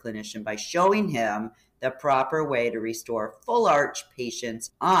better clinician by showing him the proper way to restore full arch patients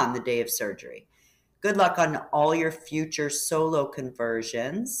on the day of surgery. Good luck on all your future solo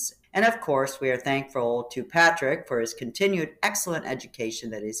conversions. And of course, we are thankful to Patrick for his continued excellent education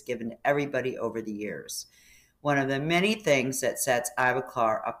that he's given to everybody over the years. One of the many things that sets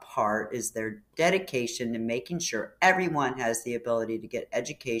Ivoclar apart is their dedication to making sure everyone has the ability to get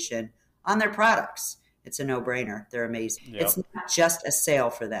education on their products. It's a no-brainer. They're amazing. Yep. It's not just a sale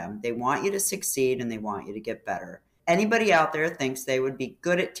for them. They want you to succeed and they want you to get better. Anybody out there thinks they would be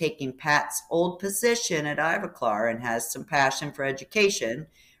good at taking Pat's old position at Ivoclar and has some passion for education,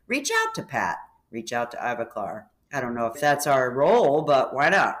 reach out to Pat. Reach out to Ivoclar. I don't know if that's our role, but why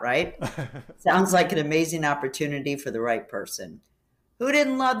not, right? Sounds like an amazing opportunity for the right person. Who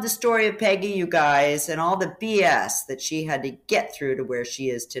didn't love the story of Peggy, you guys, and all the BS that she had to get through to where she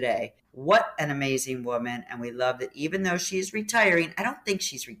is today? What an amazing woman, and we love that even though she's retiring, I don't think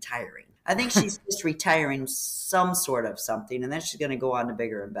she's retiring. I think she's just retiring some sort of something, and then she's going to go on to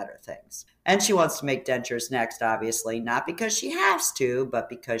bigger and better things. And she wants to make dentures next, obviously, not because she has to, but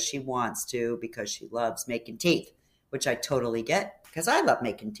because she wants to, because she loves making teeth, which I totally get, because I love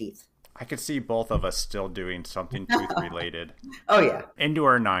making teeth. I could see both of us still doing something tooth-related Oh, yeah, into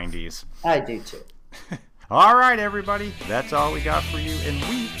our 90s. I do too. All right, everybody. That's all we got for you, and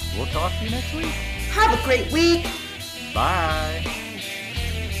we will talk to you next week. Have a great week. Bye.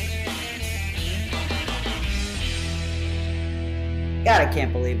 God, I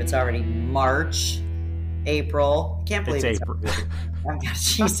can't believe it's already March, April. Can't believe It's it's April. already. Oh, God,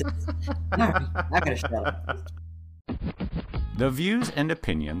 Jesus. All right, I'm going to shut up. The views and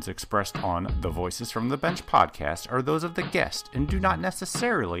opinions expressed on the Voices from the Bench podcast are those of the guest and do not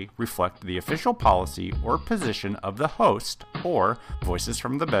necessarily reflect the official policy or position of the host or Voices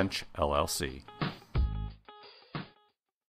from the Bench, LLC.